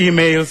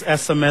emails,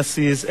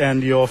 SMSs,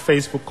 and your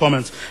Facebook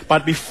comments.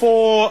 But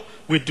before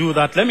we do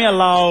that, let me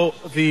allow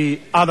the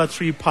other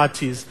three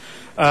parties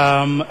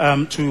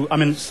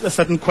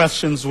certain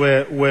questions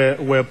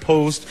were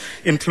posed,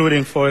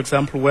 including, for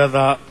example,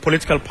 whether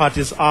political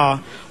parties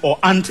are or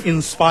aren't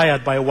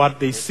inspired by what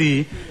they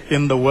see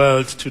in the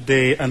world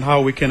today, and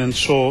how we can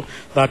ensure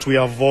that we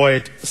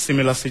avoid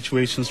similar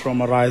situations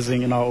from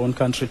arising in our own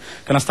country.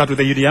 Can I start with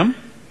the UDM?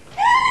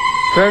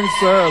 Thanks,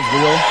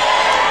 Vuyo.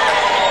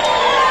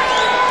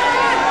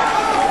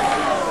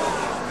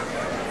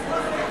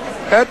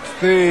 At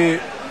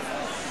the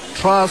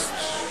Trust,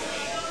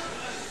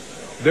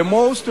 the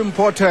most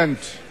important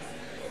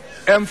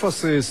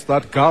emphasis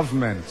that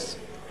governments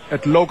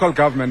at local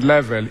government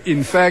level,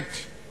 in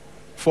fact,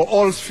 for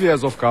all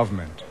spheres of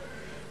government,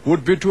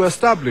 would be to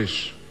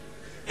establish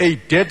a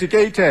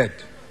dedicated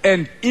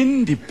and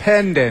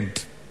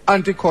independent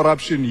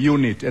anti-corruption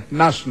unit at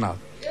national.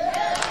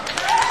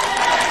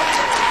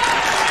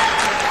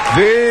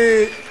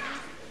 The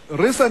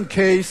recent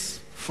case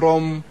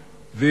from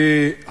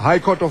the High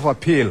Court of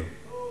Appeal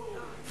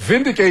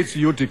vindicates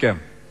UTCAM.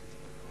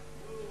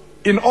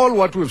 In all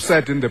what we've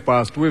said in the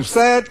past, we've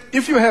said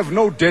if you have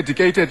no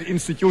dedicated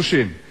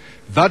institution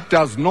that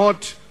does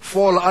not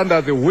fall under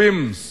the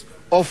whims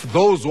of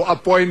those who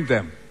appoint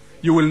them,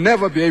 you will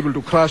never be able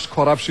to crush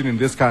corruption in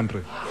this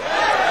country.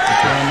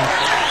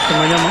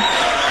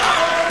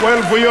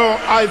 Well, Vuyo,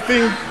 I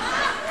think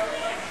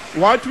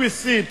what we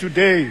see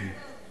today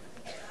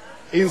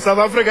in South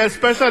Africa,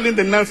 especially in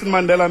the Nelson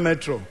Mandela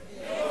Metro,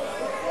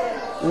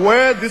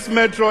 where this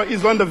metro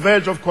is on the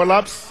verge of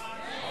collapse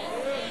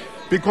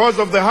because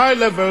of the high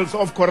levels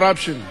of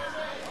corruption.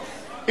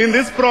 In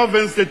this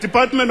province, the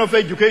Department of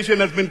Education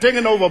has been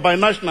taken over by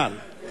National,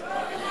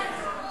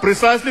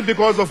 precisely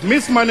because of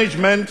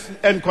mismanagement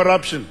and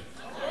corruption.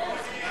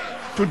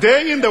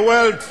 Today in the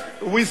world,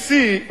 we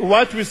see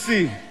what we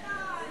see.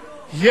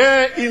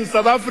 Here in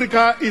South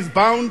Africa is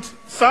bound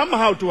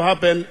somehow to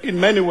happen in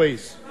many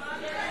ways.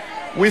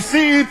 We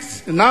see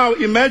it now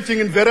emerging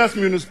in various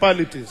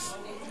municipalities,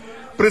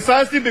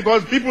 precisely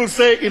because people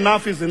say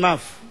enough is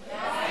enough.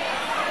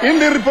 In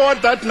the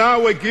report that now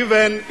we're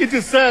given, it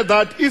is said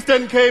that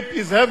Eastern Cape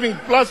is having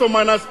plus or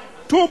minus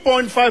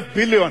 2.5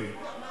 billion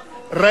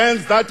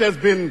rands that has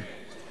been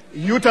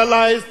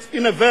utilized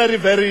in a very,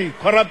 very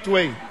corrupt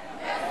way.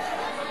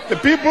 The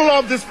people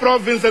of this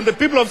province and the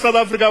people of South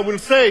Africa will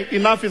say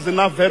enough is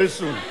enough very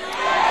soon.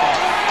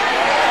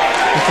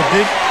 Mr.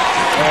 Dick,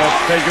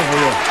 thank you,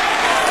 Vuyo.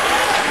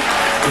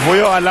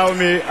 Vuyo, allow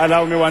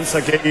me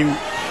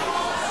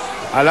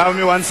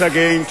once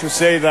again to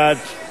say that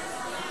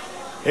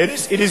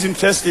it is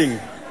interesting.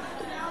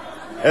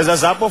 As a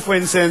ZAPO, for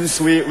instance,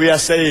 we are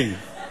saying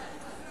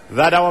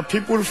that our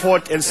people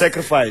fought and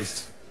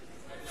sacrificed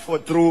for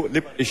true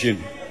liberation.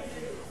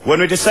 When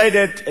we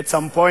decided at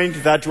some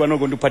point that we were not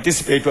going to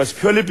participate, it was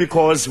purely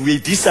because we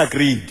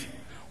disagreed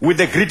with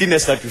the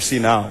greediness that we see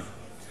now.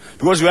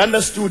 Because we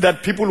understood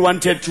that people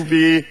wanted to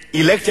be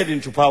elected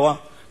into power,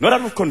 not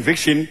out of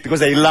conviction, because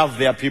they love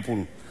their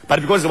people,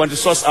 but because they want to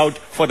source out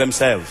for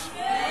themselves.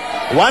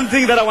 One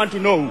thing that I want to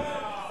know,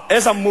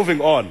 as I'm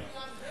moving on,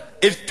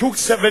 it took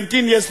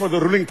 17 years for the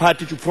ruling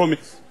party to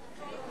promise.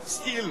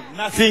 Still,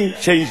 nothing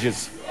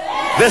changes.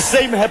 The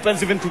same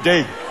happens even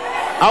today.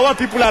 Our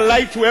people are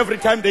lied to every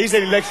time there is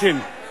an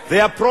election. They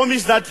are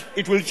promised that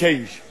it will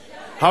change.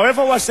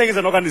 However, we're saying as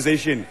an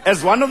organization,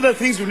 as one of the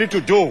things we need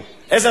to do,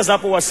 as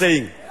Azapo was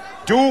saying,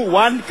 do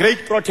one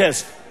great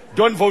protest.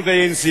 Don't vote the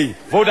ANC.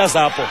 Vote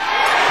Azapo.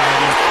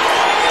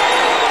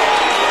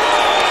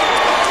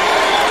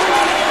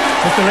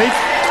 Mr. Reid?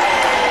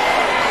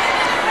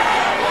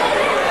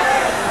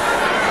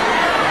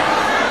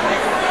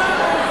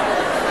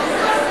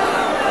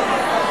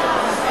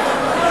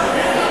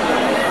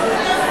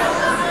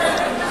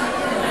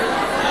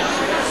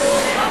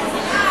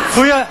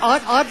 Vuyo,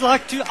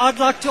 I'd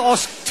like to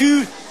ask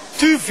two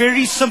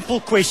very simple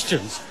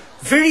questions.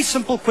 Very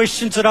simple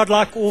questions that I'd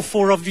like all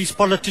four of these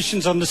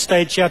politicians on the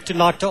stage here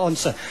tonight to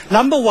answer.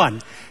 Number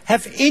one,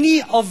 have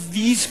any of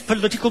these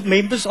political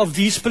members of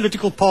these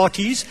political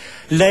parties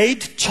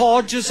laid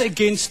charges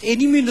against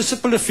any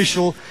municipal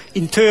official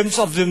in terms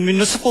of the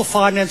Municipal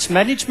Finance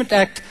Management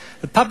Act,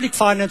 the Public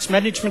Finance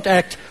Management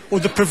Act, or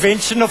the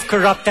Prevention of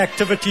Corrupt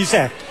Activities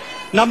Act?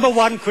 Number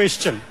one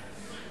question.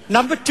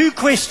 Number two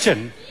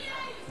question.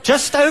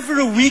 Just over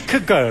a week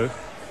ago,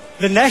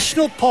 the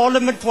National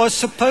Parliament was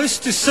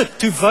supposed to sit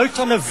to vote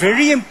on a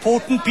very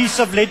important piece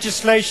of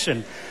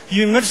legislation,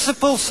 the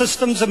Municipal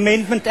Systems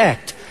Amendment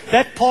Act.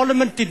 That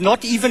Parliament did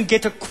not even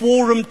get a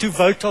quorum to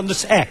vote on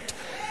this act.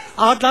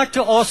 I'd like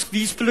to ask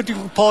these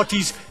political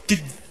parties,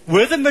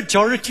 were the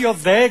majority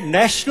of their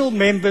national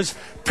members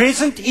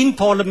present in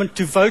Parliament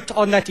to vote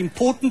on that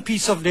important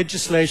piece of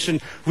legislation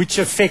which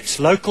affects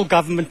local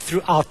government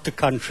throughout the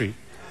country?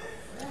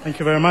 Thank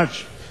you very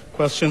much.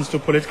 Questions to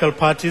political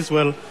parties?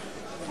 Well,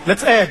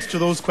 let's add to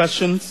those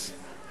questions.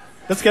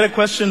 Let's get a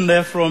question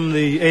there from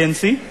the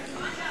ANC.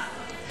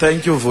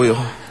 Thank you, Vuyo.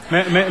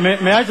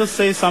 May I just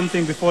say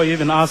something before you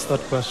even ask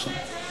that question?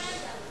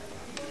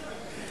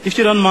 If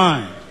you don't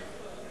mind,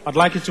 I'd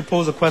like you to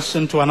pose a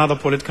question to another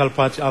political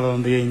party other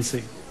than the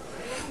ANC.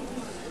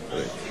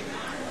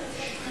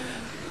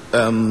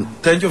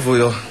 Thank you,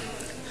 Vuyo.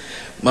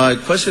 My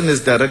question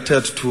is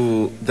directed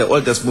to the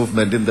oldest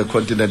movement in the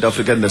continent,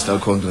 African National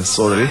Congress.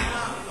 Sorry.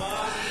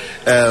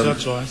 Your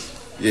choice.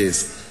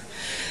 Yes.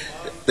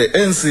 The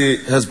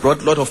ANC has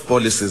brought a lot of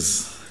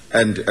policies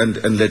and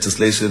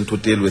legislation to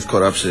deal with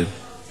corruption.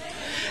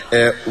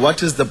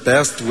 What is the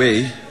best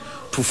way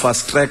to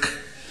fast track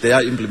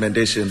their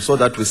implementation so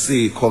that we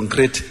see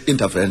concrete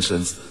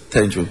interventions?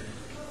 Thank you.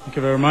 Thank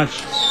you very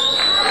much.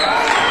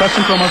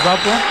 Question from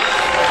Azapo.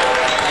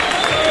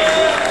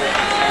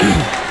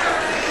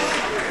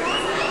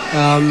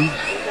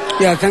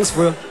 Yeah, thanks,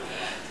 Vuyo.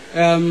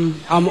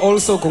 I'm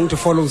also going to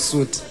follow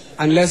suit.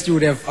 Unless you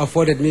would have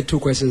afforded me 2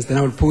 questions, then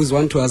I will pose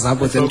one to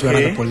Azapo, then to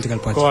another political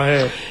party. Go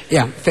ahead.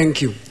 Yeah,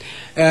 thank you.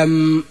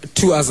 To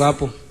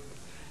Azapo,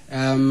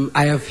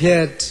 I have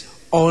heard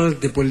all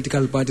the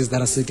political parties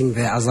that are sitting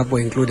there, Azapo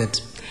included.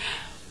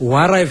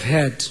 What I've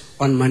heard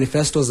on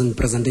manifestos and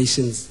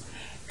presentations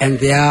and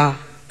their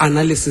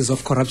analysis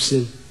of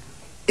corruption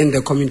in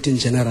the community in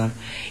general,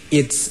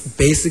 it's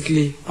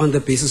basically on the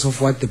basis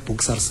of what the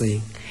books are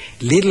saying.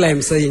 Little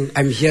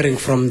I'm hearing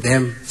from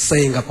them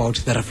saying about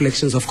the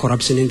reflections of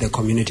corruption in the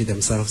community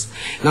themselves.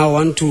 Now I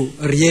want to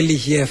really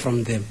hear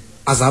from them,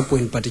 Azapo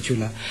in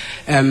particular.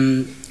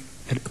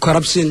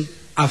 Corruption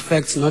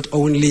affects not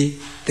only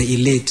the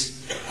elite.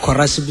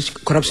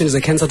 Corruption is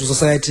a cancer to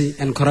society,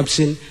 and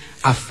corruption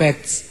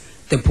affects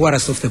the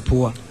poorest of the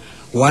poor.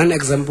 One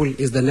example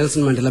is the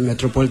Nelson Mandela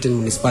Metropolitan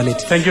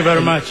Municipality. Thank you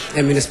very much.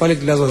 A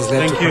municipality that was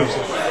there. Thank you.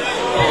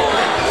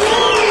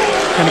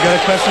 Can we get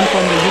a question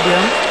from the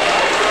UDM?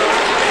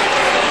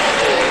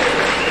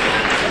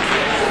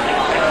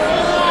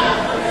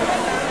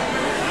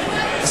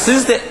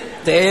 Since the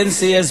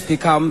ANC has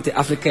become the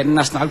African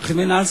national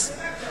criminals,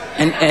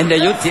 and the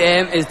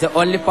UDM is the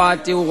only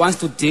party who wants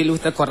to deal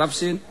with the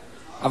corruption,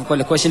 I've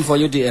got a question for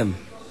UDM.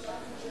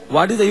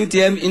 What is the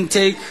UDM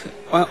intake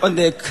on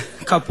the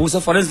Kapusa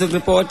forensic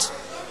report,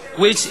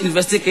 which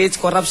investigates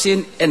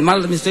corruption and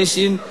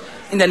maladministration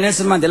in the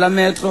Nelson Mandela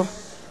Metro?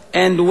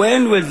 And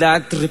when will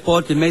that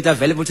report be made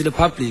available to the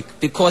public?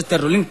 Because the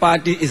ruling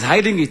party is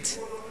hiding it.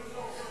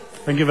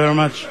 Thank you very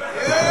much.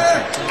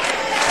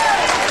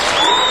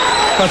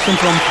 Question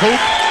from Pope.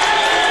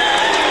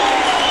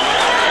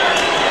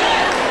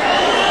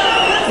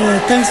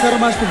 Thanks very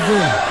much,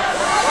 Vuyo.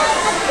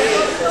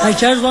 I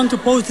just want to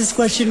pose this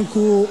question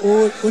to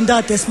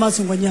Unda Tesmas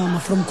Ngonyama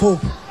from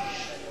COPE.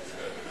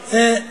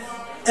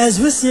 As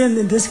we see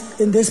in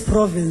this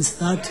province,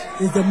 that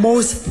is the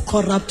most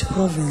corrupt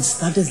province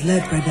that is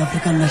led by the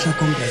African National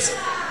Congress.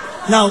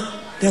 Now,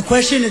 the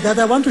question is that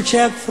I want to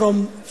check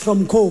from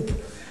COPE,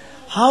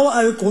 how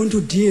are you going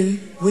to deal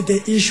with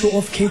the issue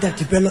of cadre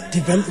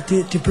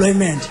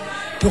deployment?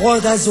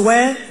 Because that's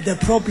where the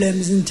problem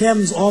is in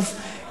terms of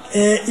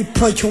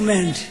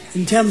procurement,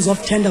 in terms of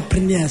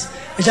tenderpreneurs.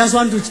 I just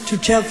want to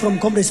check from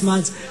Comrade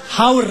Mans,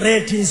 how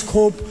ready is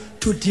COPE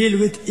to deal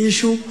with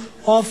issue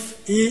of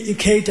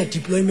cadre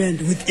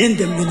deployment within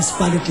the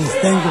municipalities?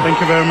 Thank you. Thank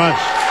you very much.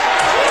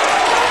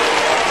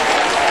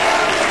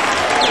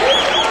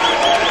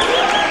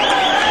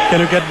 Can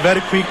you get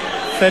very quick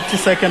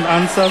 30-second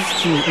answers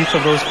to each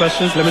of those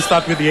questions? Let me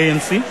start with the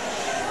ANC.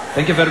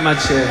 Thank you very much,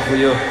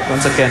 Vuyo,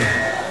 once again.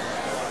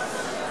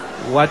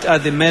 What are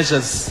the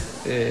measures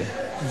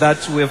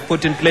that we have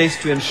put in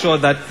place to ensure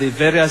that the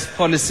various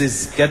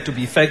policies get to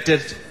be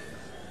effected?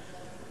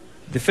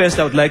 The first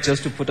I would like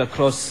just to put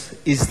across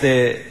is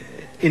the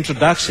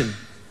introduction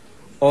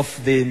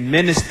of the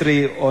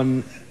Ministry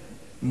on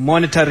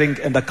Monitoring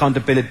and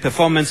Accountability,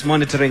 Performance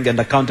Monitoring and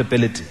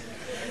Accountability.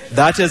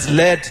 That has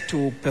led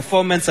to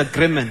performance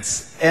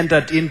agreements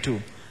entered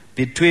into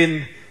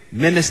between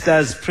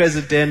ministers,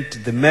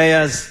 president, the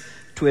mayors,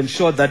 to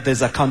ensure that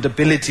there's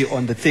accountability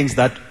on the things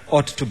that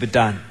ought to be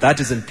done. That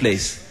is in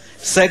place.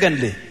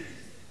 Secondly,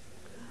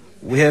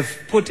 we have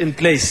put in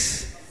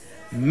place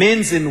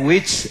means in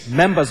which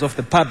members of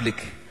the public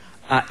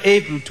are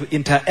able to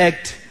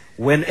interact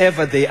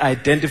whenever they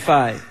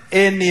identify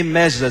any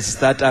measures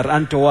that are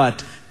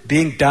untoward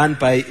being done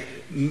by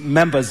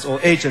members or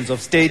agents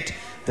of state,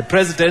 the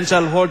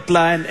presidential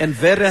hotline, and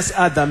various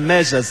other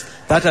measures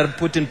that are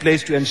put in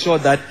place to ensure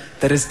that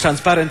there is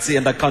transparency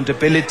and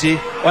accountability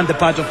on the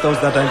part of those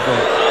that are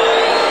involved.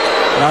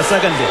 Now,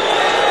 secondly,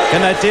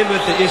 can I deal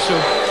with the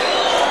issue?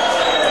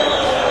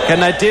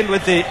 Can I deal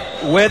with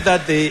whether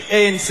the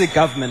ANC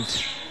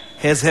government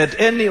has had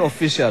any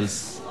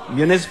officials,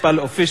 municipal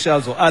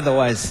officials or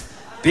otherwise,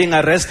 being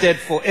arrested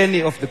for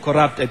any of the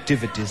corrupt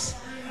activities?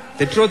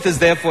 The truth is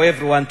there for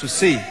everyone to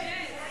see.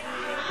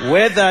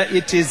 Whether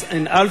it is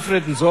in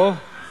Alfred Nzo,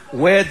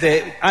 where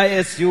the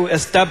ISU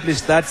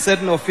established that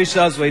certain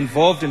officials were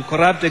involved in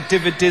corrupt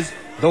activities,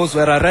 those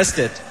were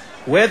arrested.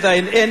 Whether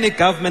in any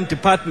government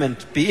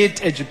department, be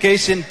it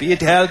education, be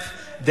it health,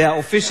 there are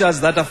officials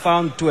that are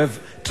found to have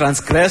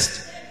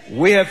transgressed.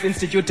 We have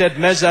instituted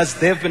measures.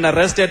 They have been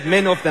arrested.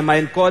 Many of them are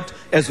in court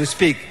as we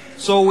speak.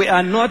 So we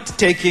are not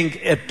taking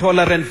a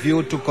tolerant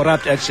view to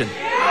corrupt action.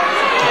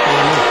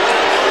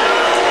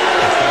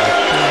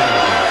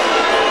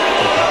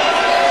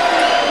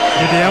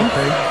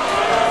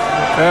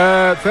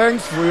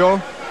 Thanks,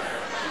 Vuyo.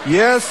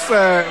 Yes,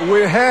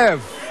 we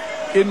have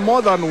in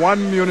more than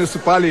one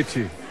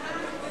municipality.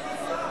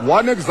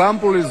 One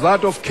example is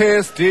that of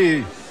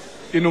KSD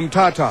in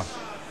Umtata,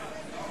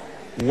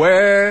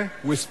 where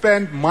we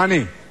spend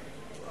money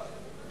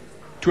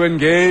to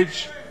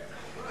engage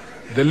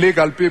the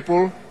legal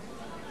people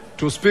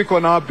to speak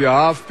on our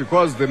behalf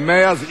because the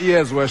mayor's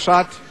ears were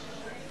shut.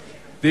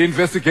 The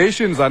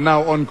investigations are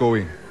now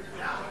ongoing.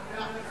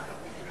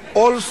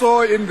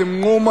 Also in the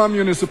Mnguma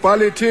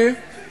municipality,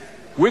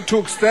 we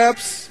took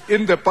steps.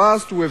 In the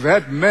past, we've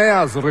had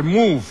mayors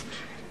removed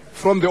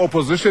from the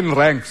opposition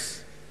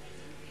ranks,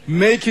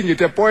 making it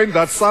a point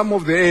that some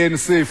of the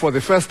ANC for the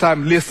first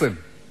time listen,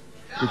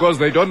 because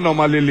they don't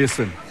normally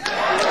listen.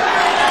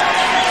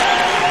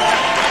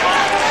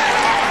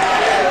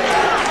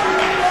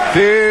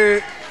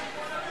 The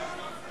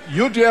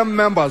UDM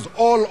members,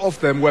 all of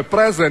them were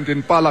present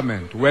in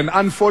Parliament when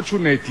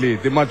unfortunately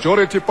the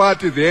majority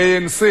party, the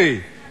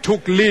ANC,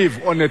 took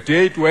leave on a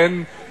date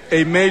when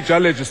a major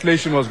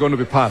legislation was going to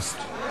be passed.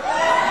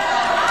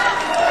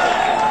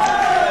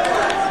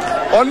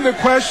 On the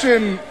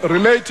question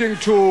relating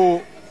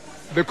to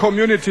the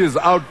communities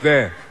out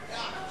there,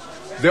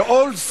 the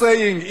old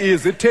saying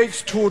is it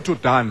takes two to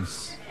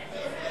dance.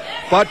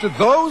 But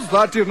those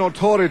that are in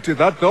authority,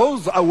 that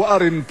those who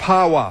are in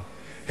power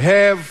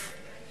have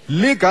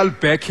legal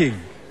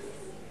backing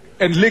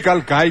and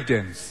legal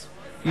guidance.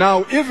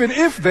 Now, even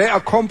if they are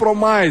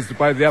compromised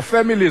by their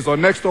families or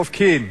next of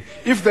kin,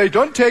 if they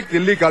don't take the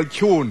legal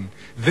tune,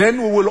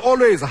 then we will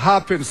always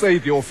harp and say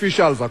the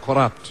officials are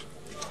corrupt.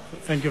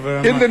 Thank you very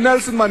much. In the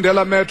Nelson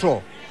Mandela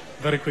Metro,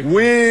 very quickly,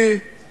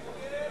 we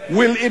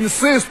will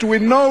insist, we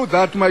know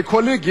that my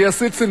colleague here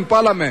sits in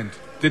Parliament.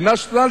 The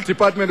National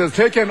Department has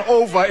taken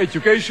over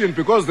education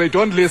because they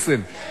don't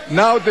listen.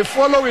 Now the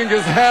following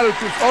is health,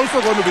 it's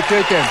also going to be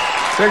taken.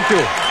 Thank you.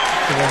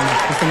 Thank you very much.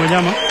 Mr.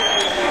 Munyama.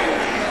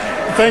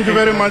 Thank you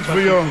very much for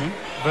your...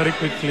 Very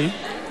quickly.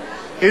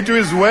 It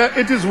is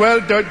well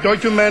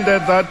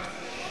documented that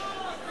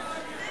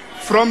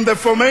from the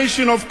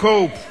formation of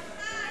COPE,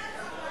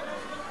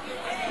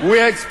 we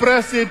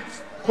expressed it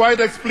quite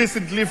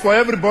explicitly for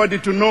everybody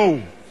to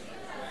know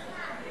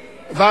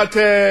that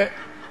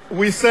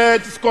we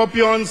said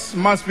scorpions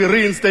must be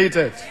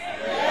reinstated.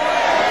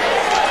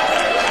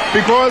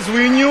 Because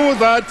we knew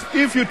that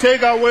if you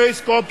take away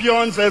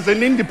scorpions as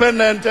an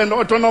independent and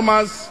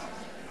autonomous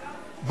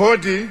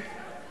body,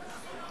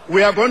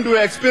 we are going to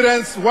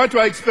experience what we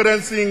are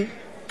experiencing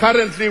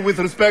currently with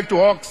respect to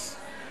hawks,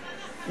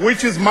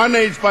 which is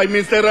managed by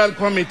Ministerial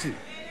Committee.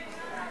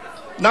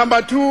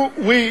 Number two,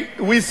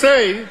 we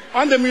say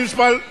on the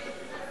Municipal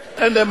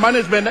and the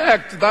Management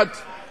Act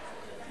that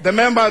the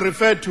member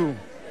referred to,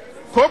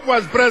 COPE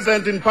was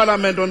present in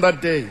Parliament on that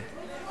day.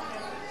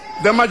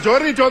 The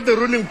majority of the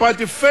ruling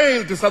party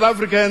failed South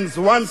Africans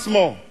once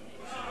more.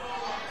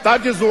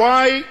 That is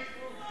why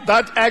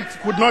that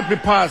act could not be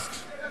passed.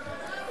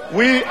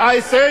 I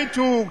say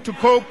to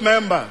COPE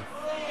member,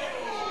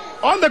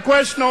 on the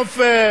question of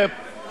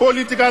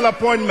political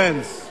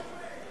appointments,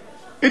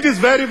 it is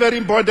very, very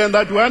important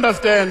that we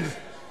understand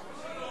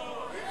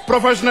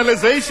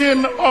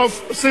professionalization of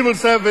civil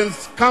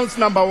servants counts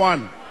number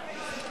one.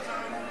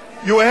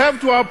 You have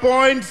to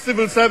appoint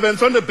civil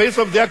servants on the basis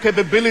of their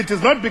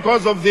capabilities, not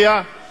because of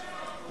their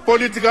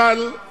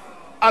political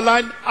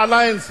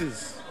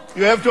alliances.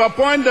 You have to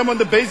appoint them on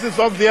the basis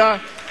of their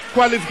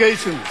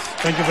qualifications.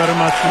 Thank you very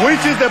much.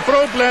 Which is the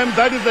problem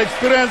that is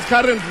experienced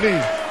currently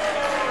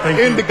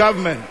in the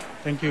government.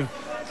 Thank you.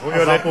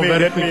 Let me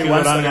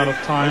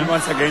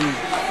once again,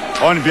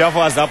 on behalf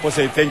of ASAPO,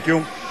 say thank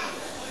you.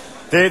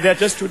 There are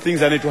just two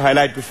things I need to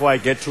highlight before I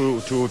get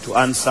to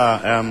answer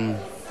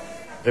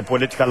the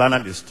political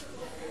analyst.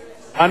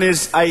 And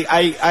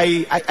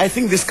I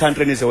think this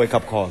country needs a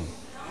wake-up call.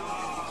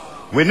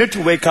 We need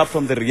to wake up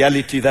from the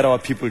reality that our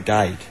people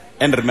died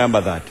and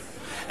remember that.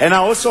 And I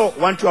also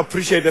want to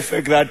appreciate the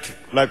fact that,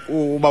 like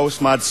Uba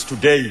Smarts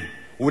today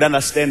would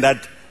understand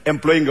that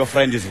employing your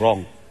friend is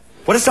wrong.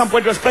 But at some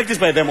point it was practiced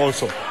by them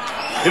also.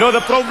 You know, the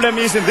problem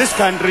is in this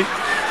country,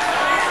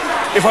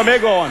 if I may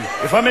go on,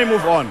 if I may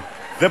move on,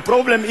 the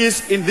problem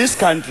is in this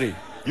country,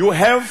 you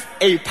have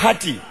a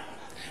party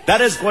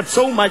that has got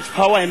so much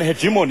power and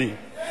hegemony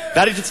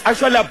that it is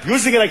actually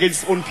abusing it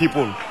against its own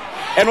people.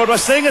 And what we're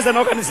saying as an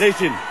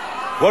organization,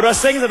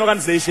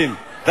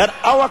 that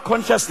our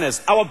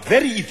consciousness, our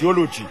very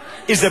ideology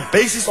is the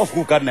basis of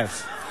good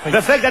governance.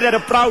 The fact that you're a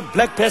proud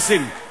black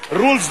person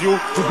rules you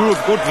to do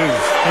good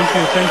things.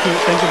 Thank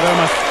you very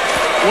much.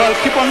 Well,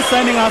 keep on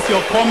sending us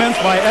your comments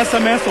by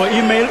SMS or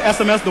email.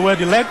 SMS the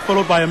word elect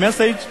followed by a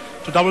message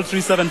to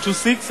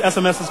 33726.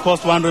 SMS is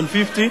cost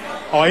 150.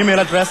 Our email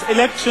address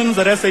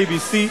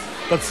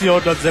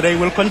elections@sabc.co.za.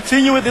 We'll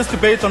continue with this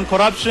debate on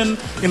corruption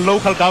in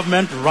local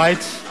government right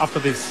after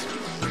this.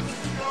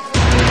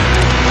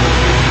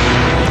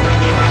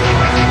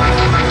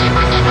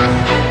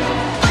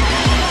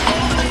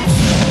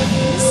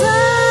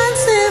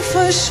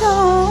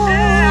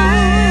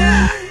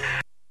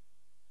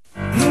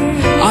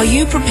 Are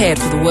you prepared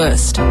for the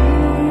worst?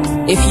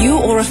 If you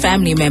or a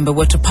family member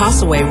were to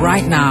pass away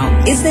right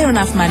now, is there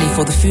enough money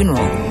for the funeral?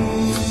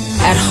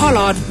 At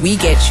Hollard, we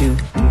get you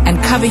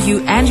and cover you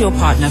and your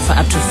partner for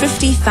up to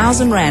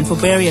 50,000 Rand for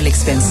burial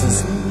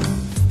expenses.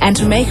 And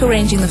to make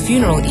arranging the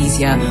funeral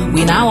easier,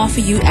 we now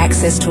offer you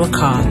access to a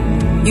car.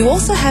 You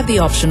also have the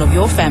option of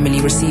your family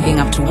receiving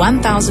up to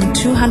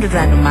 1,200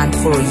 Rand a month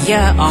for a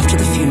year after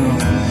the funeral.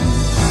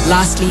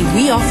 Lastly,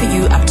 we offer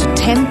you up to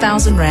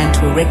 10,000 Rand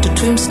to erect a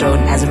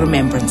tombstone as a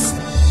remembrance.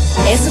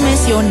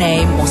 SMS your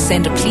name or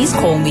send a please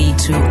call me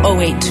to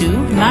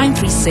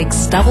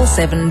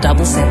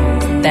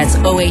 082-936-7777. That's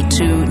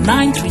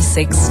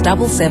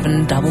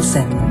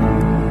 082-936-7777.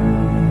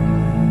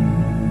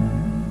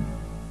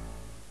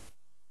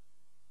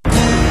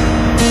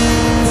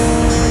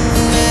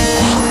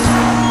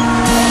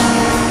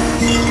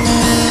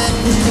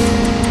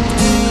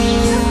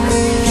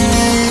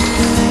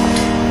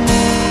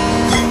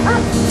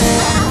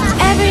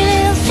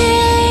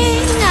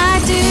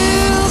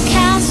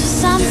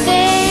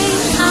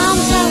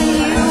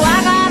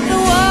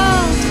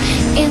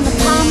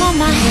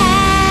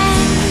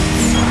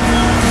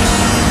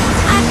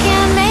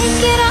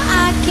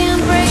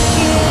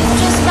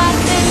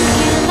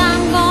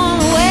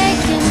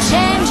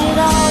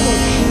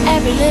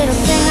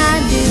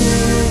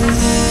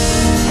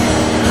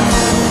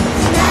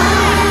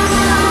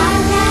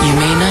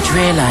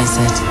 Realize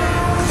it,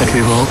 but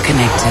we're all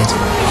connected.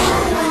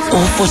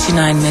 All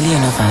 49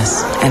 million of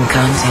us and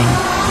counting.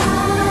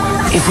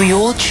 If we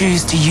all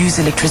choose to use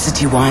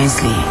electricity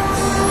wisely,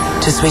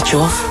 to switch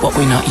off what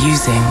we're not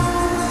using,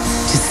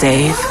 to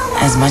save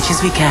as much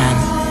as we can,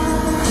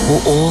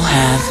 we'll all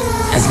have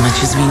as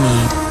much as we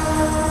need.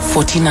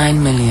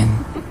 49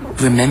 million.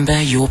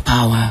 Remember your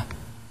power.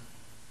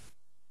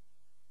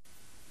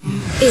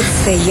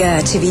 It's the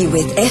year to be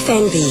with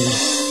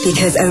FNB.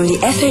 Because only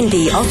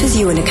FNB offers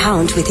you an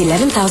account with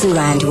 11,000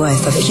 Rand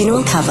worth of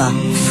funeral cover,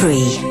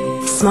 free.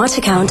 Smart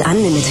account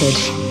unlimited.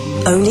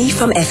 Only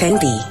from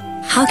FNB.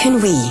 How can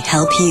we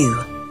help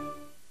you?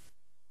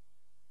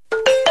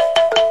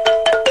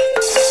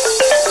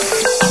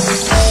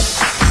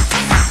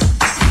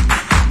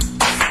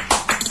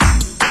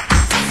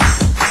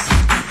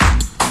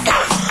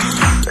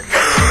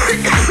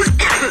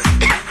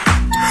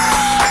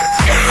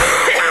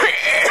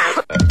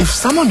 If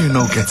someone you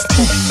know gets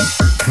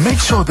TB, make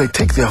sure they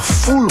take their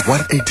full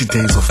 180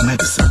 days of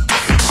medicine.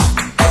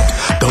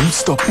 Don't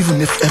stop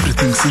even if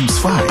everything seems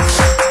fine.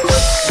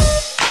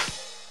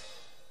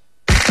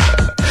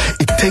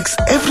 It takes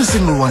every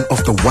single one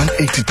of the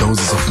 180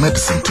 doses of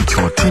medicine to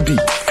cure TB.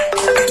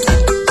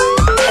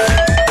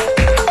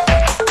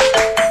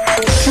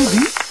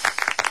 TB?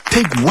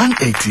 Take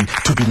 180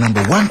 to be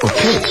number one,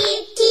 okay?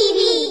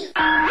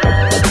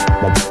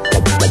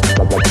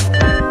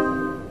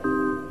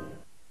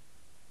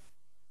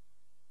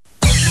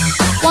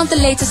 Want the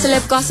latest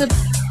celeb gossip?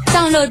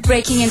 Download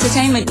breaking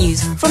entertainment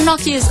news from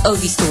Nokia's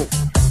Ovi Store.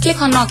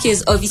 Click on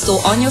Nokia's Ovi Store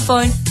on your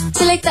phone,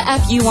 select the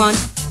app you want,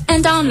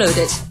 and download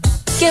it.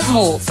 Get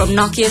more from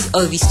Nokia's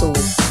Ovi Store.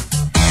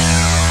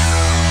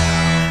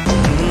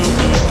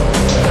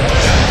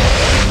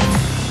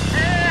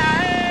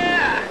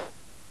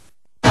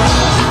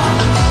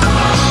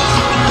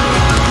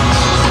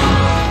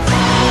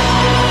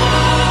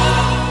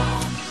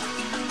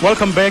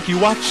 Welcome back.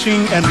 You're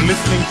watching and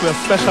listening to a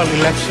special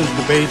elections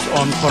debate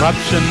on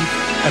corruption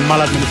and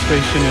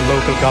maladministration in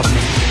local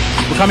government.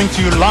 We're coming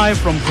to you live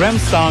from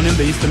Grahamstown in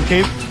the Eastern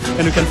Cape,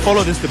 and you can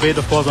follow this debate,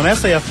 of course, on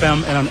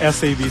SAFM and on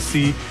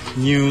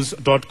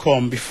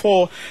sabcnews.com.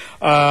 Before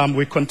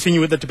we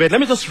continue with the debate,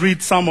 let me just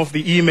read some of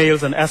the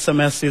emails and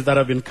SMSs that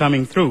have been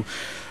coming through.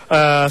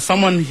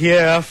 Someone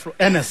here,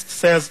 Ernest,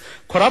 says,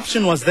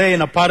 corruption was there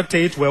in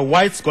apartheid where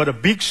whites got a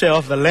big share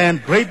of the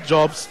land, great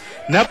jobs,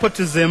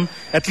 nepotism.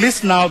 At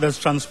least now there's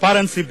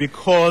transparency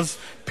because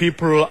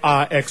people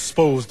are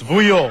exposed.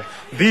 Vuyo,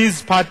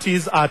 these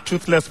parties are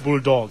toothless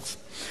bulldogs.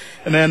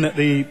 And then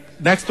the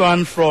next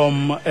one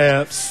from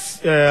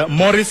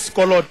Morris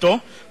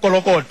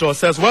Kolokoto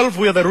says, well,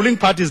 Vuyo, the ruling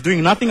party is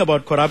doing nothing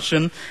about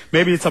corruption.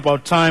 Maybe it's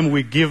about time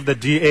we give the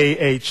DA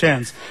a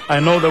chance. I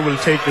know they will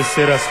take this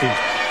seriously.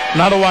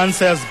 Another one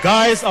says,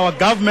 guys, our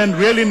government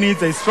really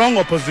needs a strong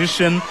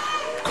opposition.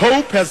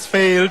 COPE has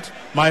failed.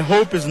 My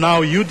hope is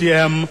now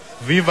UDM.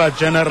 Viva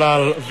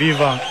General,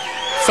 viva.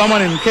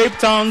 Someone in Cape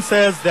Town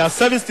says, there are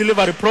service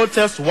delivery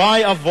protests. Why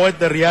avoid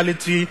the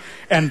reality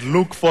and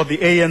look for the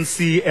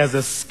ANC as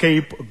a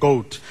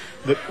scapegoat?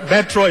 The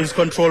metro is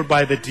controlled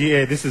by the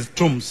DA. This is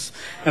TUMS.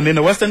 And in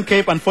the Western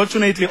Cape,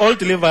 unfortunately, all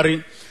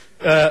delivery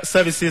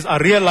services are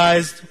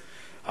realized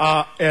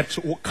at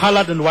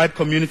colored and white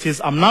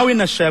communities. I'm now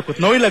in a shack with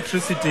no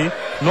electricity,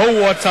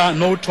 no water,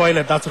 no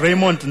toilet. That's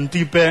Raymond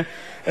Ntipe,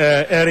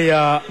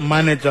 area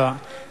manager.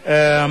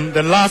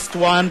 The last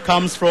one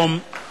comes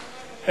from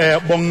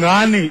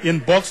Bongani in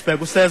Boksburg,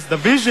 who says the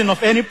vision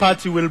of any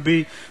party will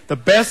be the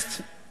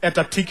best at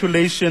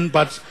articulation,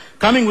 but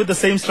coming with the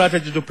same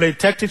strategy to play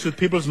tactics with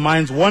people's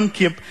minds won't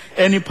keep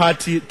any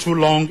party too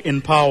long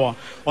in power.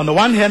 On the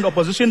one hand,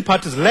 opposition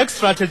parties lack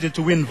strategy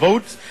to win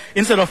votes.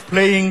 Instead of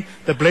playing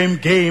the blame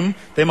game,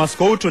 they must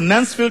go to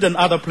Nansfield and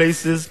other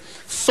places,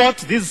 sort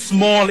these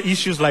small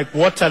issues like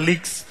water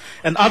leaks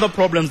and other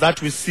problems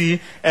that we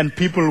see, and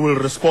people will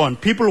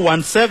respond. People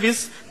want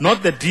service,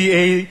 not the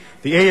DA,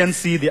 the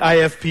ANC, the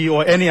IFP,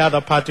 or any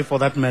other party for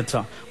that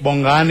matter.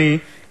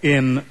 Bongani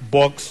in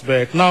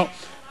Boksburg. Now,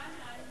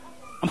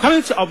 I'm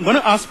going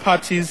to ask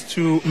parties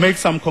to make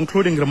some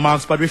concluding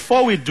remarks, but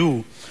before we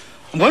do,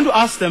 I'm going to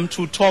ask them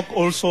to talk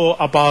also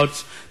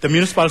about the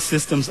Municipal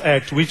Systems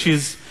Act, which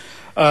is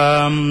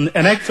an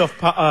act of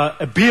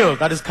a bill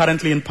that is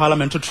currently in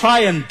Parliament to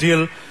try and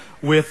deal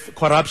with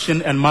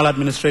corruption and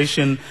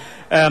maladministration.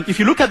 If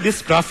you look at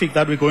this graphic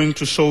that we're going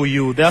to show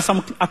you, there are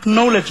some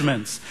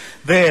acknowledgements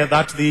there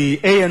that the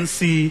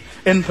ANC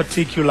in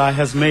particular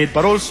has made,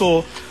 but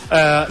also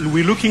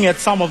we're looking at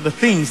some of the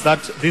things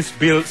that this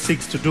bill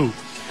seeks to do.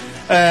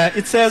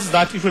 It says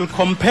that it will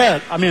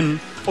compel,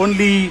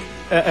 only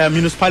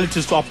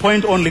municipalities to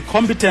appoint only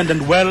competent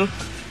and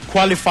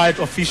well-qualified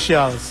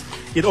officials.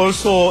 It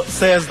also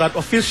says that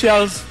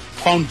officials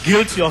found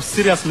guilty of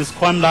serious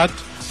misconduct,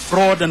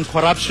 fraud and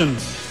corruption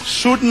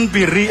shouldn't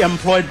be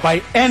re-employed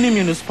by any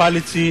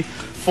municipality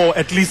for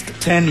at least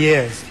 10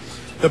 years.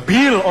 The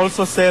bill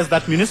also says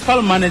that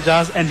municipal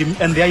managers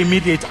and their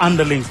immediate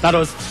underlings, that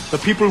is, the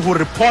people who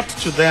report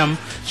to them,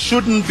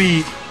 shouldn't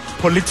be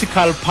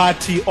political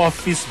party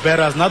office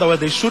bearers. In other words,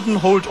 they shouldn't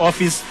hold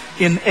office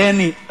in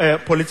any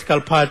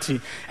political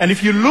party. And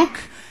if you look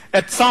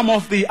at some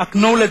of the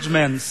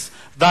acknowledgements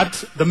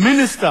that the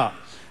minister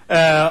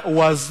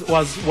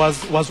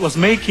was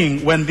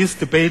making when this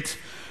debate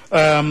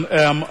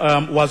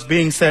was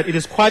being said, it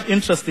is quite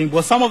interesting,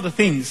 because some of the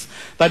things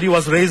that he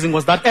was raising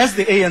was that as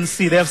the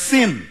ANC, they have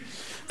seen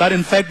that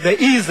in fact there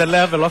is a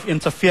level of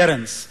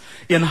interference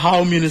in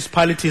how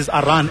municipalities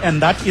are run,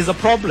 and that is a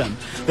problem.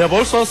 They have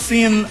also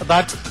seen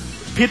that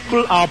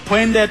people are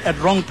appointed at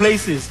wrong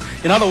places.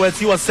 In other words,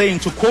 he was saying,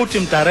 to quote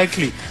him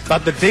directly,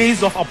 that the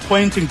days of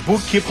appointing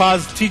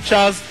bookkeepers,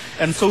 teachers,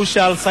 and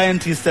social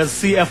scientists as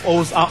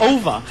CFOs are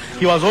over.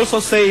 He was also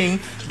saying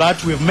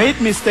that we've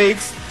made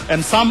mistakes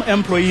and some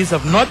employees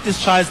have not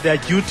discharged their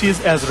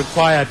duties as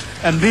required.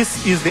 And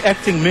this is the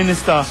acting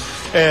minister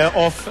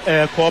of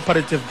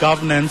Cooperative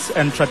Governance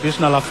and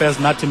Traditional Affairs,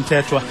 Nathi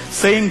Mthethwa,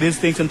 saying these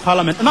things in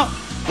Parliament. Now,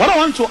 what I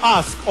want to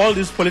ask all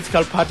these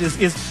political parties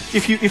is,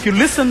 if you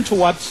listen to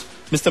what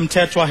Mr.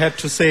 Mthethwa had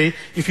to say,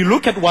 if you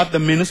look at what the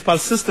Municipal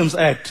Systems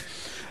Act,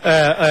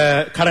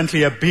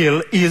 currently a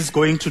bill, is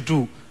going to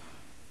do,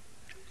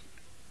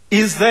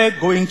 is there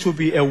going to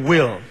be a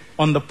will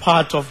on the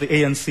part of the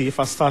ANC, if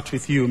I start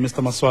with you,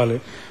 Mr. Maswale,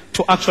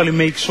 to actually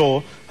make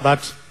sure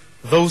that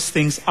those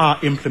things are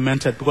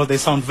implemented? Because they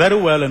sound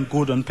very well and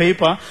good on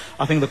paper.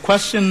 I think the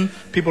question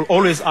people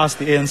always ask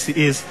the ANC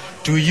is,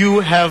 do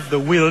you have the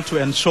will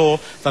to ensure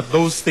that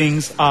those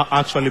things are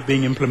actually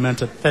being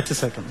implemented? 30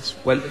 seconds.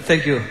 Well,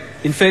 thank you.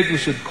 In fact, we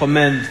should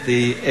commend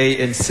the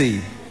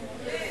ANC.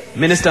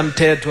 Minister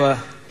Mthethwa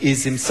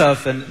is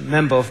himself a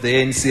member of the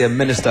ANC, a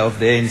minister of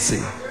the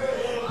ANC.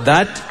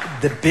 That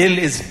the bill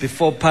is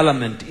before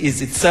Parliament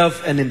is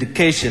itself an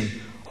indication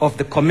of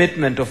the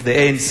commitment of the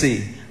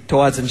ANC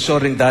towards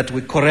ensuring that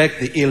we correct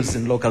the ills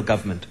in local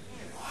government.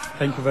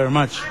 Thank you very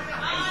much.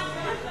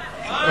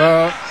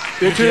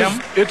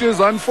 It is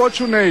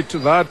unfortunate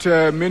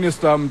that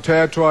Minister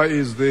Mthethwa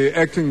is the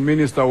acting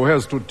minister who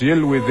has to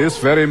deal with this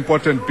very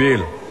important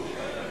bill.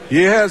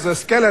 He has a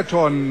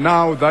skeleton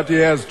now that he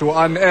has to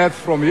unearth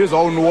from his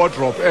own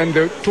wardrobe, and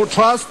to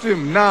trust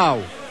him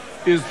now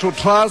is to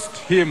trust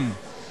him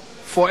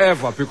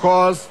forever,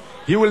 because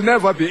he will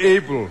never be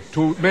able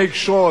to make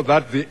sure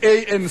that the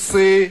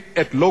ANC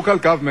at local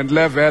government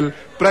level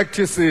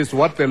practices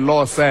what the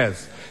law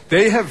says.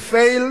 They have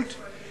failed,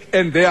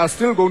 and they are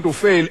still going to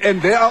fail,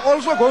 and they are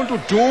also going to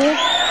do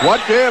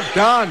what they have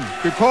done,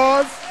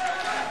 because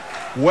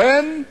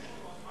when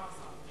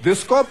the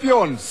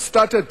Scorpions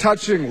started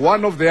touching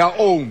one of their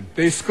own,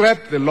 they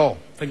scrapped the law.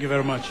 Thank you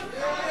very much.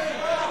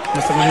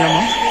 Mr.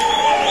 Manyama?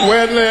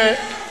 Well,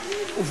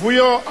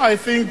 Vuyo, I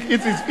think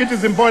it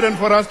is important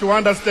for us to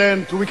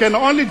understand we can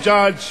only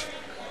judge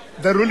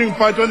the ruling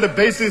party on the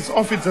basis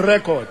of its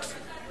record.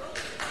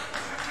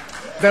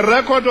 The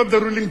record of the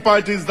ruling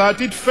party is that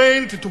it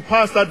failed to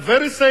pass that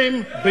very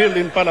same bill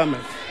in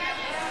Parliament.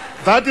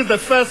 That is the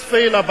first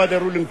failure by the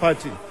ruling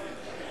party.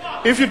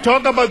 If you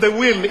talk about the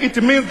will, it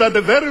means that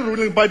the very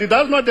ruling party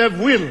does not have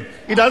will.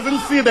 It doesn't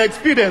see the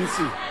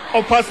expediency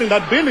of passing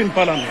that bill in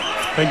Parliament.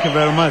 Thank you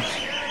very much.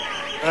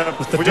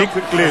 Mr. Dick,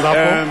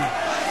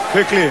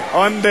 quickly,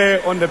 on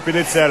the bill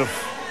itself,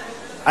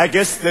 I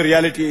guess the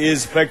reality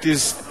is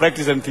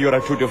practice and theory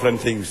are two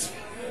different things.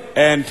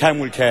 And time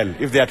will tell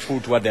if they are true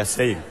to what they are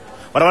saying.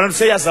 But I want to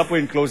say ASAPO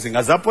in closing.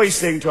 ASAPO is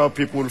saying to our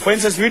people, for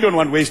instance, we don't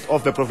want waste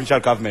of the provincial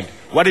government.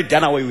 What is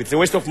done away with? The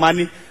waste of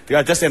money, they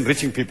are just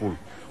enriching people.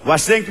 We are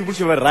saying people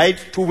should have a right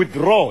to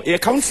withdraw a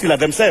councillor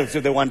themselves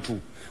if they want to.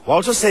 We are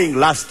also saying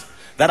last,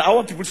 that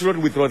our people should not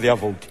withdraw their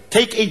vote.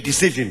 Take a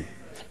decision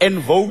and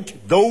vote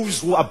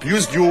those who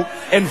abused you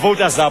and vote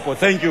Azapo.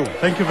 Thank you.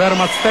 Thank you very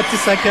much. 30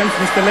 seconds,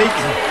 Mr. Lake.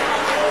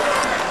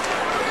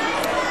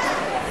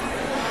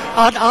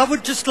 I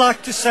would just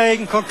like to say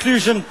in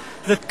conclusion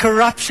that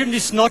corruption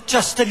is not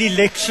just an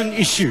election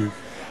issue,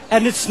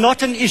 and it's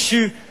not an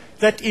issue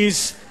that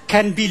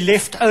can be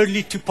left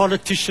only to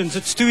politicians.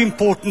 It's too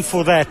important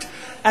for that.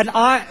 And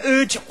I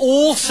urge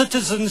all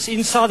citizens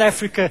in South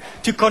Africa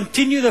to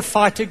continue the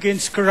fight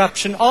against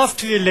corruption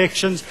after the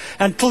elections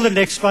until the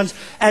next ones.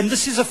 And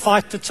this is a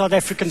fight that South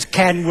Africans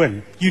can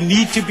win. You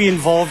need to be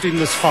involved in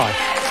this fight.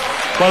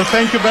 Well,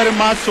 thank you very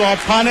much to our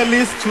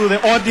panelists, to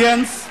the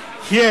audience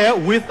here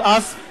with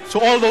us, to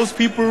all those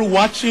people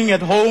watching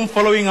at home,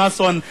 following us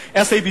on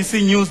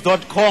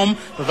sabcnews.com.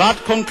 That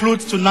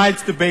concludes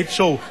tonight's debate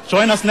show.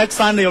 Join us next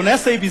Sunday on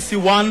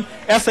SABC1,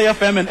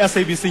 SAFM and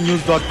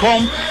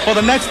sabcnews.com for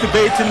the next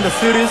debate in the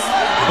series,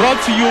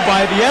 brought to you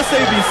by the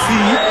SABC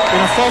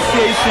in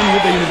association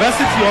with the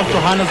University of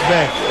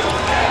Johannesburg.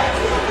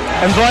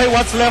 Enjoy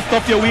what's left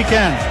of your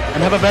weekend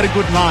and have a very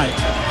good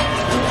night.